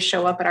 I mean, they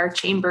show up at our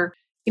chamber,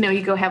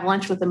 you go have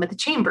lunch with them at the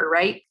chamber,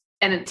 right?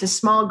 And it's a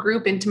small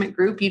group, intimate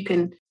group. You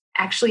can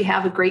actually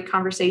have a great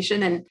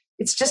conversation. And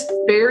it's just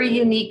very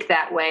unique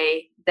that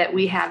way that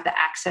we have the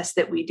access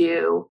that we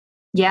do.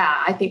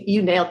 Yeah, I think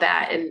you nailed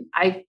that. And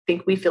I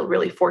think we feel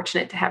really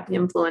fortunate to have the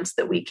influence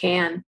that we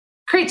can.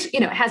 Creates,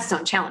 it has its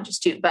own challenges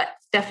too, but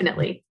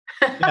definitely.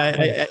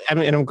 I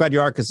mean, and I'm glad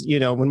you are, because,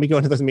 when we go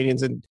into those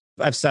meetings and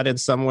I've sat in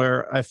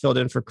somewhere, I filled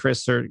in for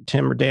Chris or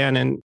Tim or Dan,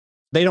 and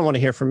they don't want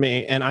to hear from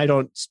me. And I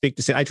don't speak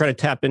to say, I try to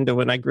tap into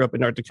when I grew up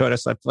in North Dakota.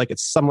 So I feel like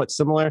it's somewhat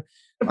similar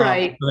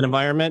right. Of an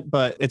environment,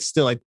 but it's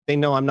still like, they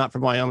know I'm not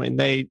from Wyoming.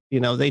 They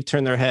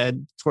turn their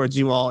head towards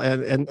you all,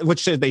 and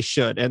which they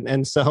should.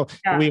 And so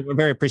we were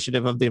very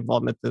appreciative of the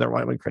involvement that our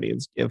Wyoming credit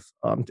unions give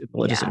to the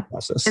legislative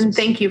process. And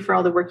thank you for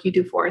all the work you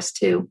do for us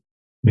too.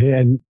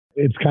 And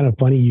it's kind of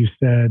funny you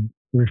said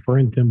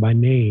referring to them by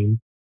name,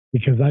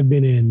 because I've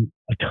been in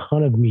a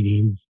ton of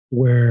meetings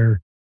where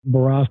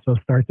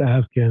Barrasso starts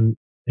asking,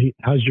 hey,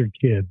 how's your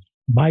kids?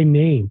 By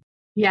name.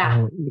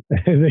 Yeah.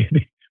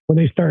 When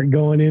they start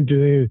going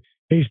into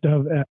hey,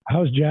 stuff,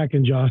 how's Jack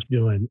and Josh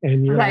doing?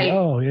 And you're like,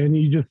 oh, and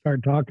you just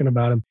start talking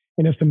about them.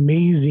 And it's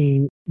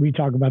amazing. We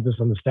talk about this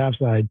on the staff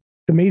side.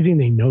 It's amazing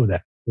they know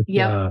that.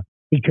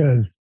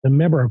 Because the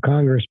member of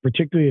Congress,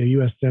 particularly a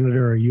U.S.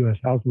 Senator or a U.S.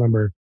 House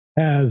member,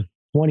 has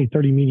 20,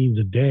 30 meetings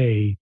a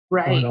day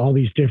on all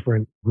these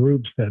different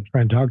groups that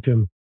try and talk to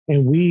him.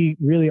 And we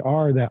really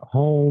are that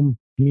home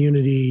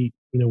community.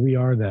 We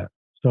are that.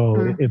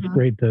 So it's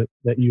great that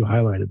you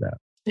highlighted that.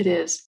 It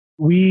is.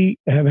 we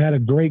have had a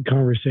great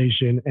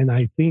conversation, and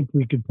I think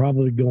we could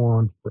probably go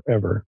on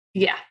forever.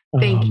 Yeah,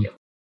 thank you.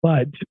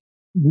 But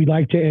we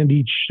like to end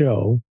each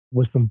show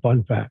with some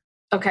fun facts.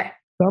 Okay.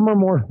 Some are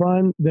more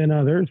fun than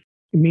others,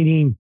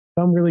 meaning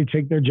some really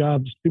take their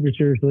jobs super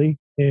seriously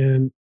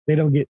and they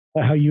don't get,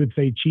 how you would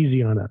say,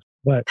 cheesy on us.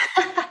 But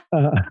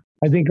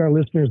I think our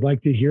listeners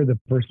like to hear the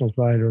personal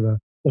side or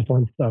the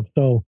fun stuff.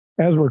 So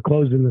as we're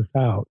closing this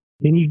out,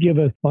 can you give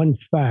a fun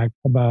fact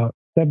about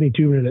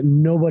 72 Minutes that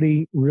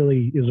nobody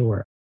really is aware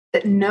of?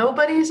 That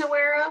nobody's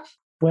aware of?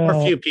 Well,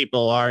 or a few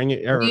people are,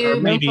 or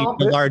maybe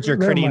the larger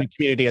credit union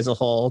community as a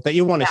whole that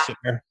you want to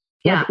share.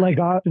 Yeah. Like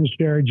Austin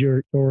shared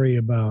your story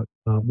about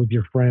with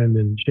your friend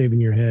and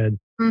shaving your head.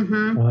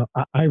 Mm-hmm.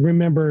 I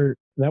remember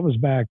that was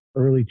back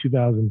early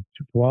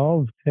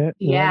 2012, 10,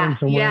 11,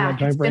 somewhere in that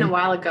time it's frame. Been a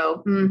while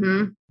ago.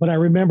 Mm-hmm. But I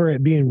remember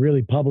it being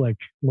really public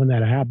when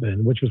that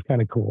happened, which was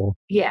kind of cool.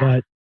 Yeah.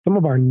 But some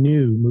of our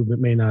new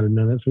movement may not have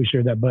known that, so we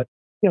shared that. But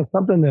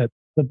something that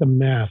the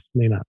mass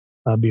may not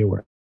be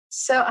aware of.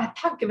 So I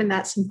have given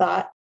that some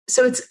thought.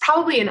 So it's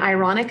probably an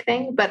ironic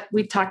thing, but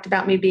we talked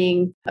about me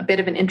being a bit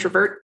of an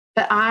introvert.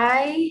 But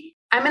I'm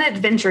an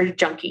adventure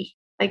junkie.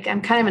 Like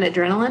I'm kind of an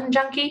adrenaline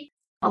junkie.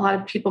 A lot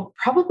of people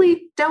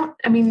probably don't.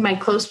 I mean, my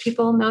close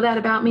people know that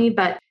about me,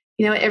 but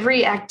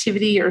every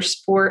activity or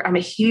sport, I'm a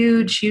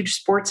huge, huge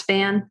sports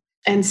fan.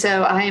 And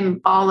so I'm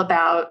all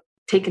about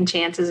taking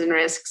chances and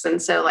risks. And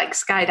so like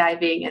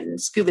skydiving and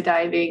scuba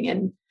diving,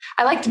 and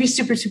I like to be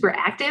super, super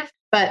active,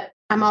 but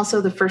I'm also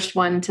the first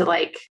one to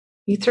like,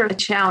 you throw a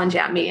challenge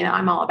at me,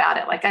 I'm all about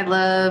it. Like I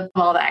love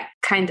all that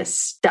kind of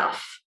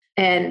stuff.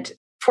 And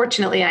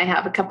fortunately, I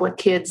have a couple of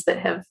kids that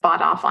have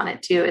bought off on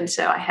it too. And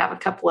so I have a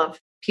couple of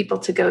people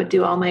to go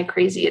do all my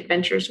crazy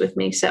adventures with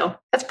me. So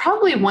that's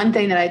probably one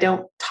thing that I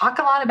don't talk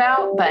a lot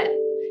about, but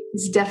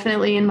it's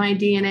definitely in my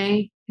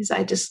DNA is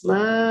I just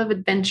love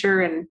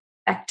adventure and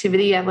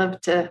activity. I love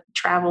to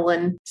travel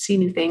and see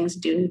new things,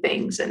 do new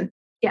things. And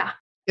yeah.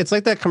 It's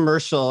like that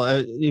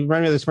commercial. You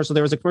remind me of this commercial.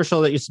 There was a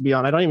commercial that used to be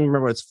on. I don't even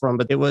remember what it's from,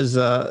 but it was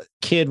a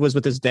kid was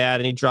with his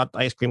dad and he dropped the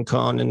ice cream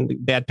cone and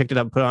dad picked it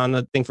up, put on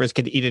the thing for his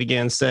kid to eat it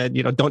again, said,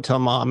 don't tell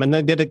mom. And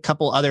then did a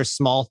couple other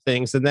small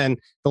things. And then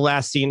the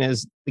last scene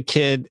is the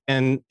kid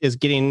and is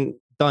getting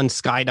done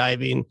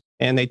skydiving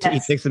and he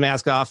takes the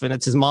mask off and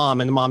it's his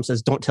mom and the mom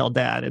says, don't tell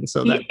dad. And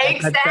so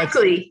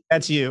exactly.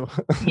 That's you.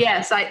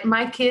 Yes.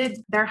 My kid,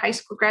 their high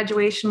school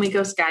graduation, we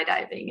go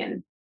skydiving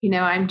and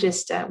I'm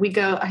just,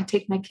 I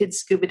take my kids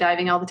scuba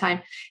diving all the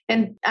time.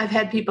 And I've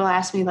had people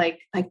ask me like,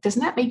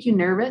 doesn't that make you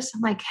nervous?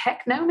 I'm like,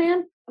 heck no,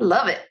 man. I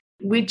love it.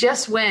 We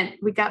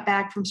got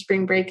back from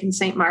spring break in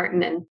St.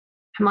 Martin and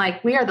I'm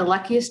like, we are the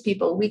luckiest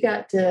people. We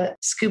got to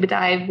scuba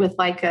dive with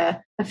like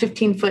a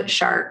 15-foot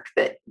shark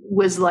that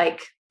was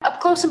like up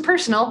close and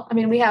personal. I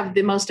mean, we have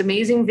the most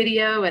amazing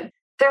video and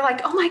they're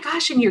like, oh my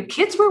gosh, and your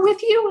kids were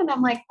with you? And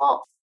I'm like,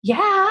 well,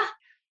 yeah,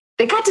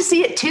 they got to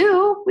see it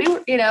too. We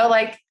were,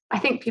 I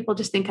think people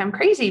just think I'm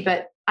crazy,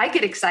 but I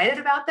get excited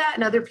about that.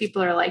 And other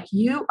people are like,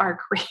 you are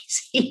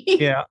crazy.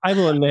 Yeah, I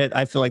will admit,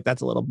 I feel like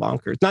that's a little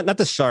bonkers. Not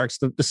the sharks,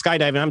 the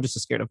skydiving.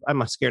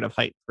 I'm a scared of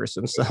height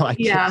person. So I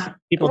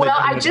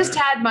just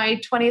had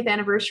my 20th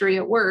anniversary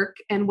at work.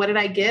 And what did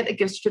I get? A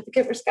gift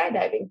certificate for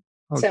skydiving.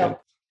 Okay. So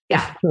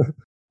yeah.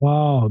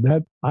 Wow.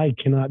 That I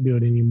cannot do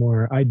it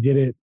anymore. I did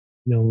it,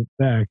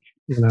 back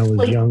when I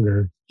was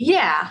younger.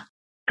 Yeah.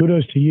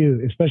 Kudos to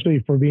you,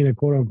 especially for being a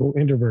quote unquote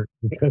introvert,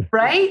 because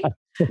right?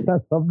 It's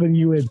not something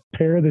you would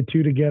pair the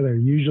two together.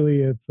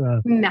 Usually it's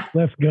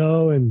let's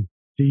go, and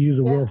to use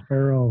a Will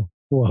Ferrell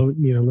quote,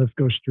 let's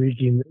go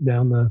streaking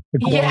down the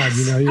quad. Yes,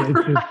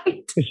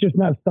 it's just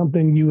not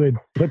something you would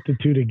put the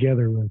two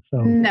together with.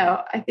 So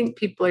no, I think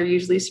people are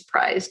usually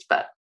surprised,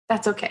 but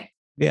that's okay.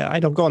 Yeah, I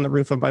don't go on the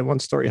roof of my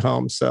one-story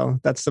home, so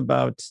that's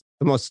about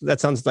that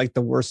sounds like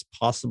the worst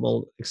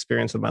possible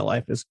experience of my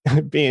life is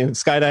being a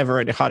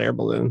skydiver in a hot air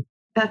balloon.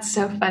 That's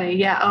so funny.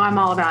 Yeah. Oh, I'm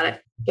all about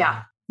it.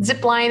 Yeah.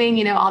 Zip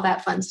lining, all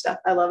that fun stuff.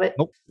 I love it.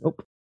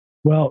 Nope.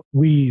 Well,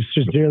 we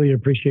sincerely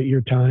appreciate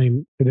your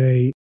time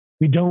today.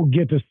 We don't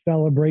get to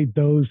celebrate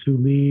those who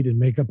lead and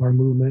make up our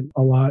movement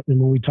a lot. And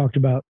when we talked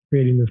about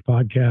creating this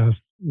podcast,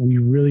 we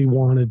really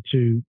wanted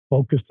to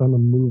focus on the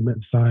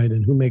movement side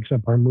and who makes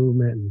up our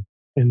movement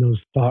and those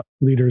thought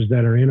leaders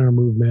that are in our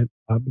movement.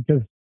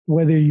 Because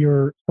whether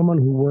you're someone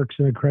who works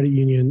in a credit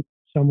union,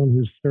 someone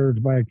who's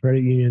served by a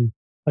credit union,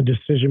 a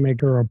decision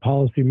maker or a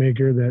policy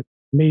maker that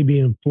may be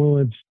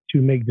influenced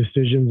to make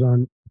decisions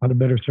on how to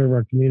better serve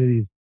our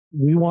communities.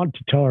 We want to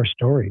tell our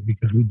story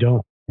because we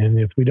don't. And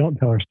if we don't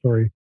tell our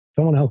story,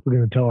 someone else is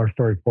going to tell our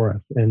story for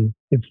us. And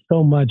it's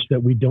so much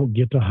that we don't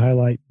get to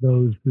highlight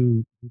those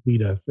who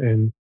lead us.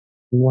 And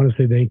we want to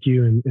say thank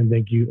you. And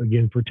thank you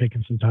again for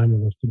taking some time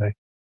with us today.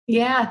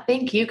 Yeah,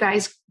 thank you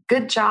guys.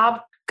 Good job.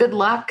 Good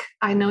luck.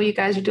 I know you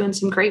guys are doing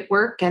some great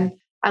work and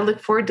I look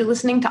forward to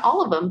listening to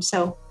all of them.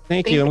 So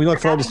Thank you. And we look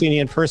forward to seeing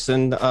you in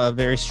person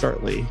very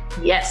shortly.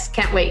 Yes.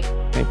 Can't wait.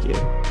 Thank you.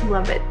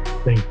 Love it.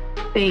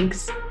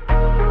 Thanks.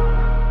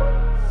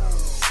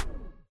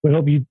 We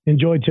hope you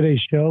enjoyed today's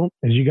show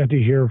as you got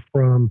to hear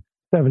from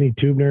Stephanie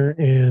Tubner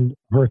and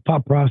her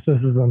thought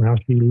processes on how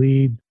she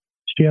leads.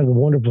 She has a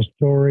wonderful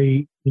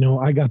story. You know,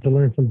 I got to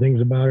learn some things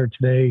about her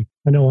today.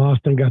 I know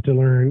Austin got to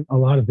learn a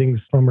lot of things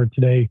from her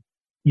today.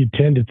 You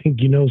tend to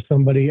think you know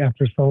somebody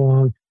after so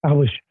long. I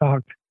was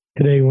shocked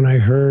today when I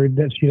heard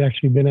that she'd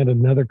actually been at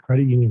another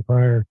credit union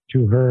prior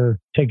to her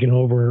taking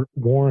over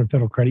Warren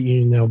Federal Credit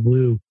Union, now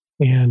Blue.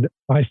 And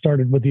I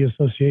started with the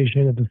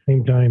association at the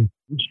same time.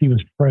 She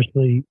was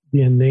freshly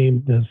being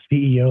named the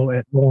CEO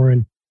at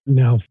Warren,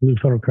 now Blue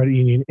Federal Credit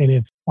Union. And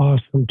it's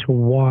awesome to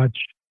watch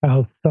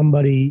how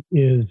somebody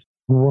is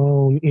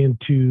grown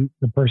into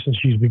the person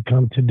she's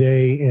become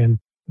today. And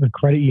the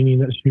credit union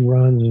that she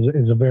runs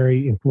is a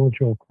very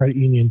influential credit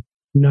union,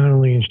 not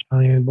only in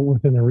Cheyenne, but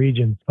within the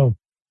region. So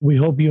we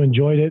hope you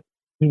enjoyed it.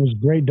 It was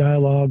great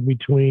dialogue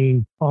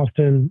between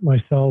Austin,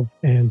 myself,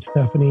 and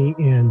Stephanie.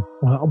 And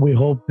we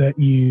hope that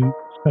you,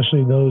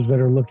 especially those that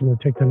are looking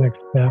to take the next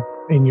step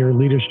in your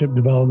leadership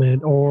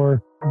development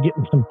or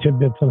getting some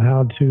tidbits on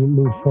how to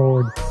move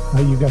forward,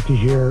 you got to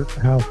hear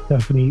how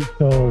Stephanie,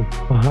 so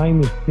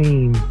behind the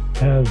scenes,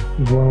 has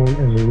grown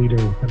as a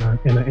leader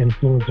and an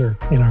influencer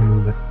in our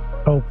movement.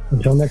 So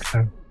until next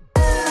time.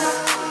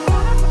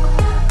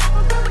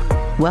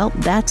 Well,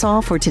 that's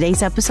all for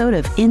today's episode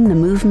of In the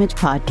Movement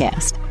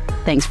podcast.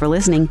 Thanks for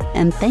listening,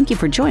 and thank you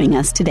for joining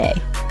us today.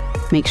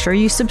 Make sure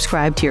you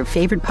subscribe to your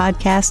favorite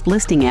podcast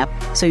listing app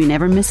so you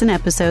never miss an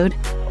episode,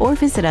 or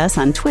visit us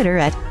on Twitter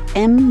at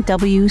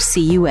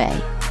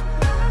MWCUA.